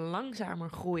langzamer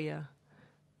groeien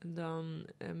dan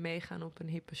meegaan op een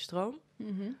hippe stroom.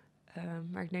 Mm-hmm.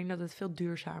 Maar ik denk dat het veel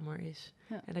duurzamer is.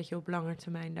 Ja. En dat je op lange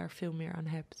termijn daar veel meer aan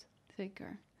hebt.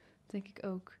 Zeker. Denk ik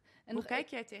ook. En Hoe kijk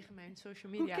jij tegen mijn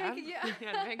social media Hoe aan? kijk ik,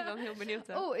 Ja, daar ben ik dan heel benieuwd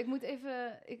naar. Oh, ik moet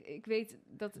even... Ik weet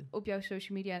dat op jouw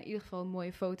social media in ieder geval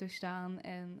mooie foto's staan.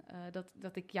 En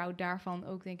dat ik jou daarvan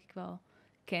ook denk ik wel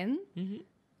ken. Mm-hmm.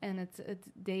 En het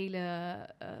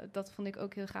delen, dat vond ik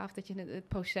ook heel gaaf dat je het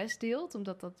proces deelt.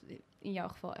 Omdat dat in jouw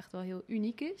geval echt wel heel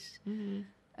uniek is.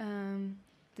 Mm-hmm.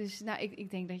 Dus nou,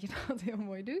 ik denk dat je dat heel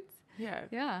mooi doet. Ja.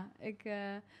 Ja,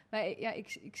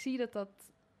 ik zie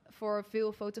dat voor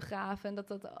veel fotografen en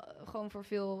dat gewoon voor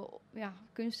veel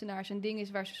kunstenaars een ding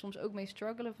is waar ze soms ook mee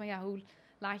struggelen. Van hoe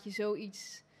laat je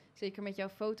zoiets, zeker met jouw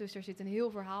foto's, er zit een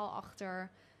heel verhaal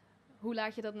achter. Hoe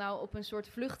laat je dat nou op een soort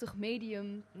vluchtig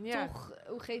medium toch,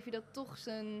 hoe geef je dat toch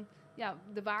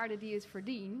de waarde die het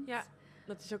verdient? Ja,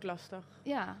 dat is ook lastig.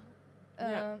 Ja.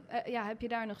 Heb je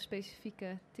daar nog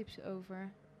specifieke tips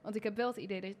over? Want ik heb wel het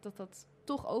idee dat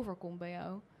toch overkomt bij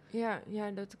jou.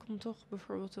 Ja, dat komt toch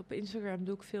bijvoorbeeld op Instagram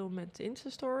doe ik veel met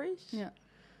Insta-stories. Ja.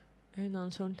 En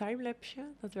dan zo'n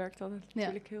timelapse. Dat werkt altijd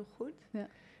natuurlijk heel goed. Ja.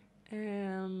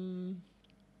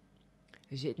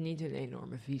 Er zit niet een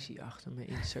enorme visie achter mijn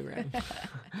Instagram.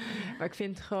 Maar ik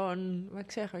vind gewoon, wat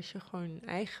ik zeg, als je gewoon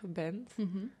eigen bent,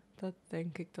 dat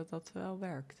denk ik dat wel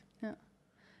werkt. Ja.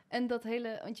 En dat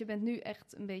want je bent nu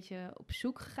echt een beetje op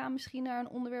zoek gegaan misschien naar een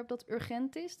onderwerp dat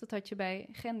urgent is. Dat had je bij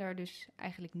gender dus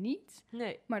eigenlijk niet.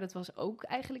 Nee. Maar dat was ook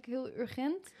eigenlijk heel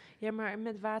urgent. Ja, maar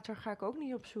met water ga ik ook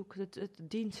niet op zoek. Het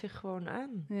dient zich gewoon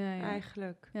aan,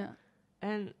 eigenlijk. Ja.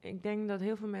 En ik denk dat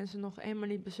heel veel mensen nog eenmaal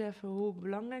niet beseffen hoe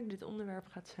belangrijk dit onderwerp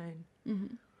gaat zijn.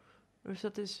 Mm-hmm. Dus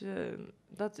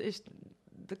dat is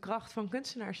de kracht van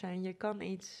kunstenaar zijn. Je kan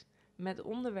iets met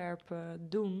onderwerpen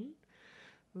doen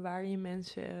waar je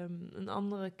mensen een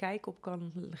andere kijk op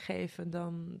kan geven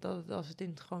dan dat het als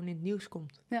het gewoon in het nieuws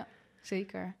komt. Ja,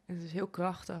 zeker. En het is heel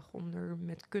krachtig om er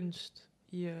met kunst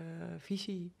je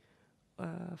visie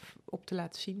op te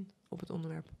laten zien op het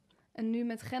onderwerp. En nu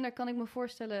met gender kan ik me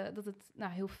voorstellen dat het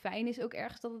heel fijn is ook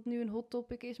ergens dat het nu een hot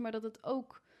topic is, maar dat het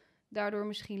ook daardoor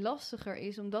misschien lastiger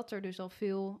is, omdat er dus al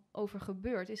veel over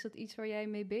gebeurt. Is dat iets waar jij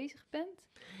mee bezig bent?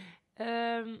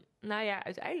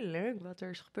 Uiteindelijk, wat er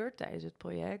is gebeurd tijdens het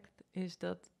project, is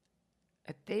dat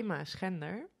het thema is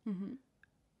gender,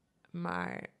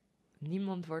 maar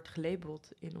niemand wordt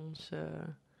gelabeld in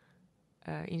onze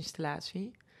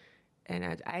installatie. En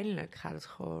uiteindelijk gaat het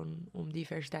gewoon om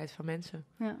diversiteit van mensen.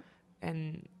 Ja.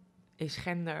 En is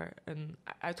gender een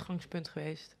uitgangspunt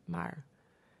geweest, maar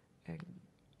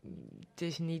het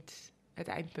is niet het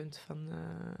eindpunt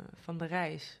van de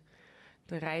reis.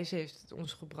 De reis heeft het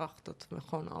ons gebracht dat we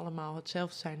gewoon allemaal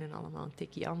hetzelfde zijn en allemaal een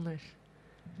tikkie anders.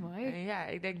 Mooi. En ja,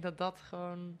 ik denk dat dat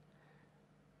gewoon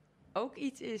ook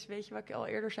iets is, weet je wat ik al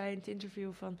eerder zei in het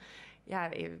interview van,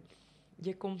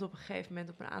 je komt op een gegeven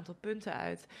moment op een aantal punten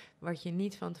uit wat je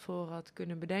niet van tevoren had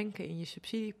kunnen bedenken in je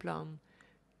subsidieplan.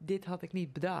 Dit had ik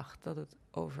niet bedacht, dat het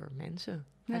over mensen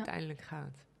uiteindelijk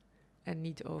gaat. En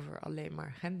niet over alleen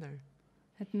maar gender.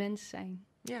 Het mens zijn.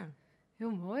 Ja.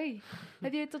 Heel mooi.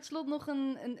 Heb je tot slot nog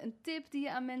een tip die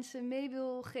je aan mensen mee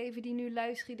wil geven die nu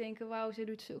luisteren, die denken, wauw, zij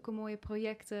doet zulke mooie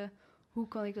projecten. Hoe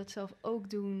kan ik dat zelf ook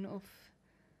doen? Of...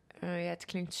 Het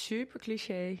klinkt super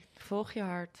cliché. Volg je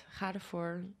hart, ga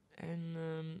ervoor. En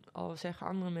al zeggen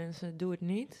andere mensen, doe het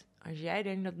niet. Als jij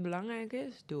denkt dat het belangrijk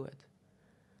is, doe het.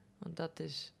 Want dat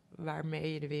is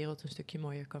waarmee je de wereld een stukje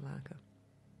mooier kan maken.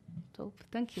 Top,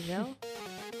 dankjewel.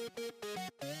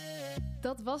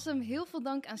 Dat was hem. Heel veel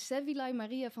dank aan Sevilay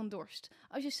Maria van Dorst.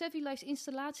 Als je Sevilay's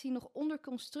installatie nog onder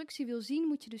constructie wil zien,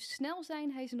 moet je dus snel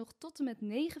zijn. Hij is nog tot en met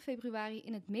 9 februari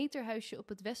in het Meterhuisje op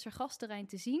het Westergasterrein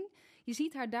te zien. Je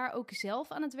ziet haar daar ook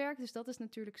zelf aan het werk, dus dat is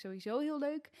natuurlijk sowieso heel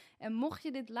leuk. En mocht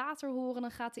je dit later horen,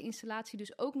 dan gaat de installatie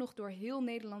dus ook nog door heel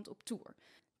Nederland op tour.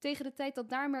 Tegen de tijd dat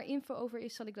daar meer info over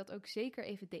is, zal ik dat ook zeker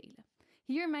even delen.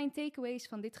 Hier mijn takeaways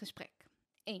van dit gesprek.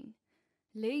 1.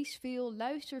 Lees veel,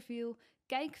 luister veel,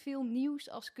 kijk veel nieuws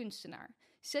als kunstenaar.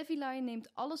 Sevilay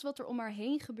neemt alles wat er om haar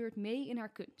heen gebeurt mee in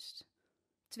haar kunst.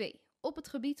 2. Op het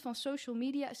gebied van social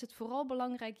media is het vooral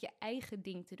belangrijk je eigen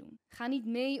ding te doen. Ga niet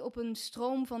mee op een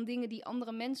stroom van dingen die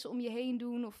andere mensen om je heen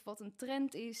doen of wat een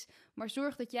trend is, maar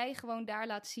zorg dat jij gewoon daar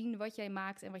laat zien wat jij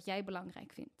maakt en wat jij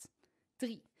belangrijk vindt.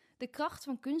 3. De kracht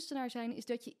van kunstenaar zijn is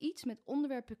dat je iets met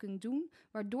onderwerpen kunt doen,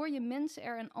 waardoor je mensen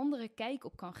er een andere kijk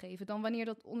op kan geven dan wanneer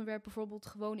dat onderwerp bijvoorbeeld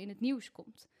gewoon in het nieuws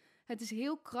komt. Het is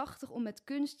heel krachtig om met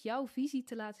kunst jouw visie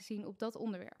te laten zien op dat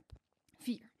onderwerp.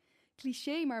 4.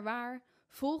 Cliché maar waar,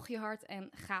 volg je hart en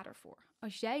ga ervoor.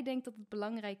 Als jij denkt dat het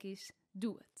belangrijk is,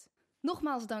 doe het.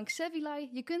 Nogmaals dank Sevilay.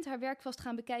 Je kunt haar werk vast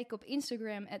gaan bekijken op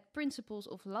Instagram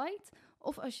 @principlesoflight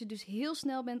of als je dus heel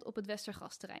snel bent op het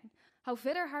Westergasterrein. Hou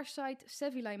verder haar site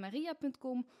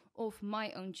sevilaymaria.com of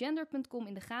myown.gender.com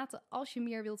in de gaten als je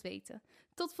meer wilt weten.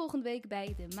 Tot volgende week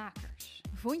bij De Makers.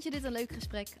 Vond je dit een leuk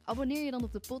gesprek? Abonneer je dan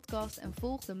op de podcast en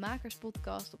volg De Makers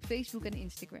podcast op Facebook en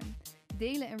Instagram.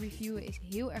 Delen en reviewen is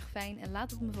heel erg fijn en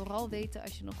laat het me vooral weten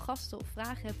als je nog gasten of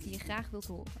vragen hebt die je graag wilt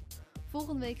horen.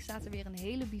 Volgende week staat er weer een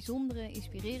hele bijzondere,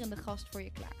 inspirerende gast voor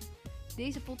je klaar.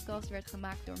 Deze podcast werd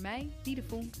gemaakt door mij, Diede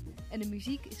Vonk, en de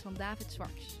muziek is van David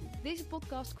Schwarz. Deze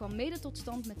podcast kwam mede tot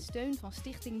stand met steun van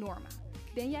Stichting Norma.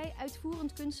 Ben jij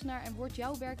uitvoerend kunstenaar en wordt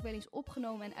jouw werk wel eens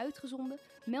opgenomen en uitgezonden?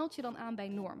 Meld je dan aan bij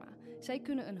Norma. Zij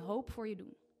kunnen een hoop voor je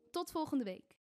doen. Tot volgende week.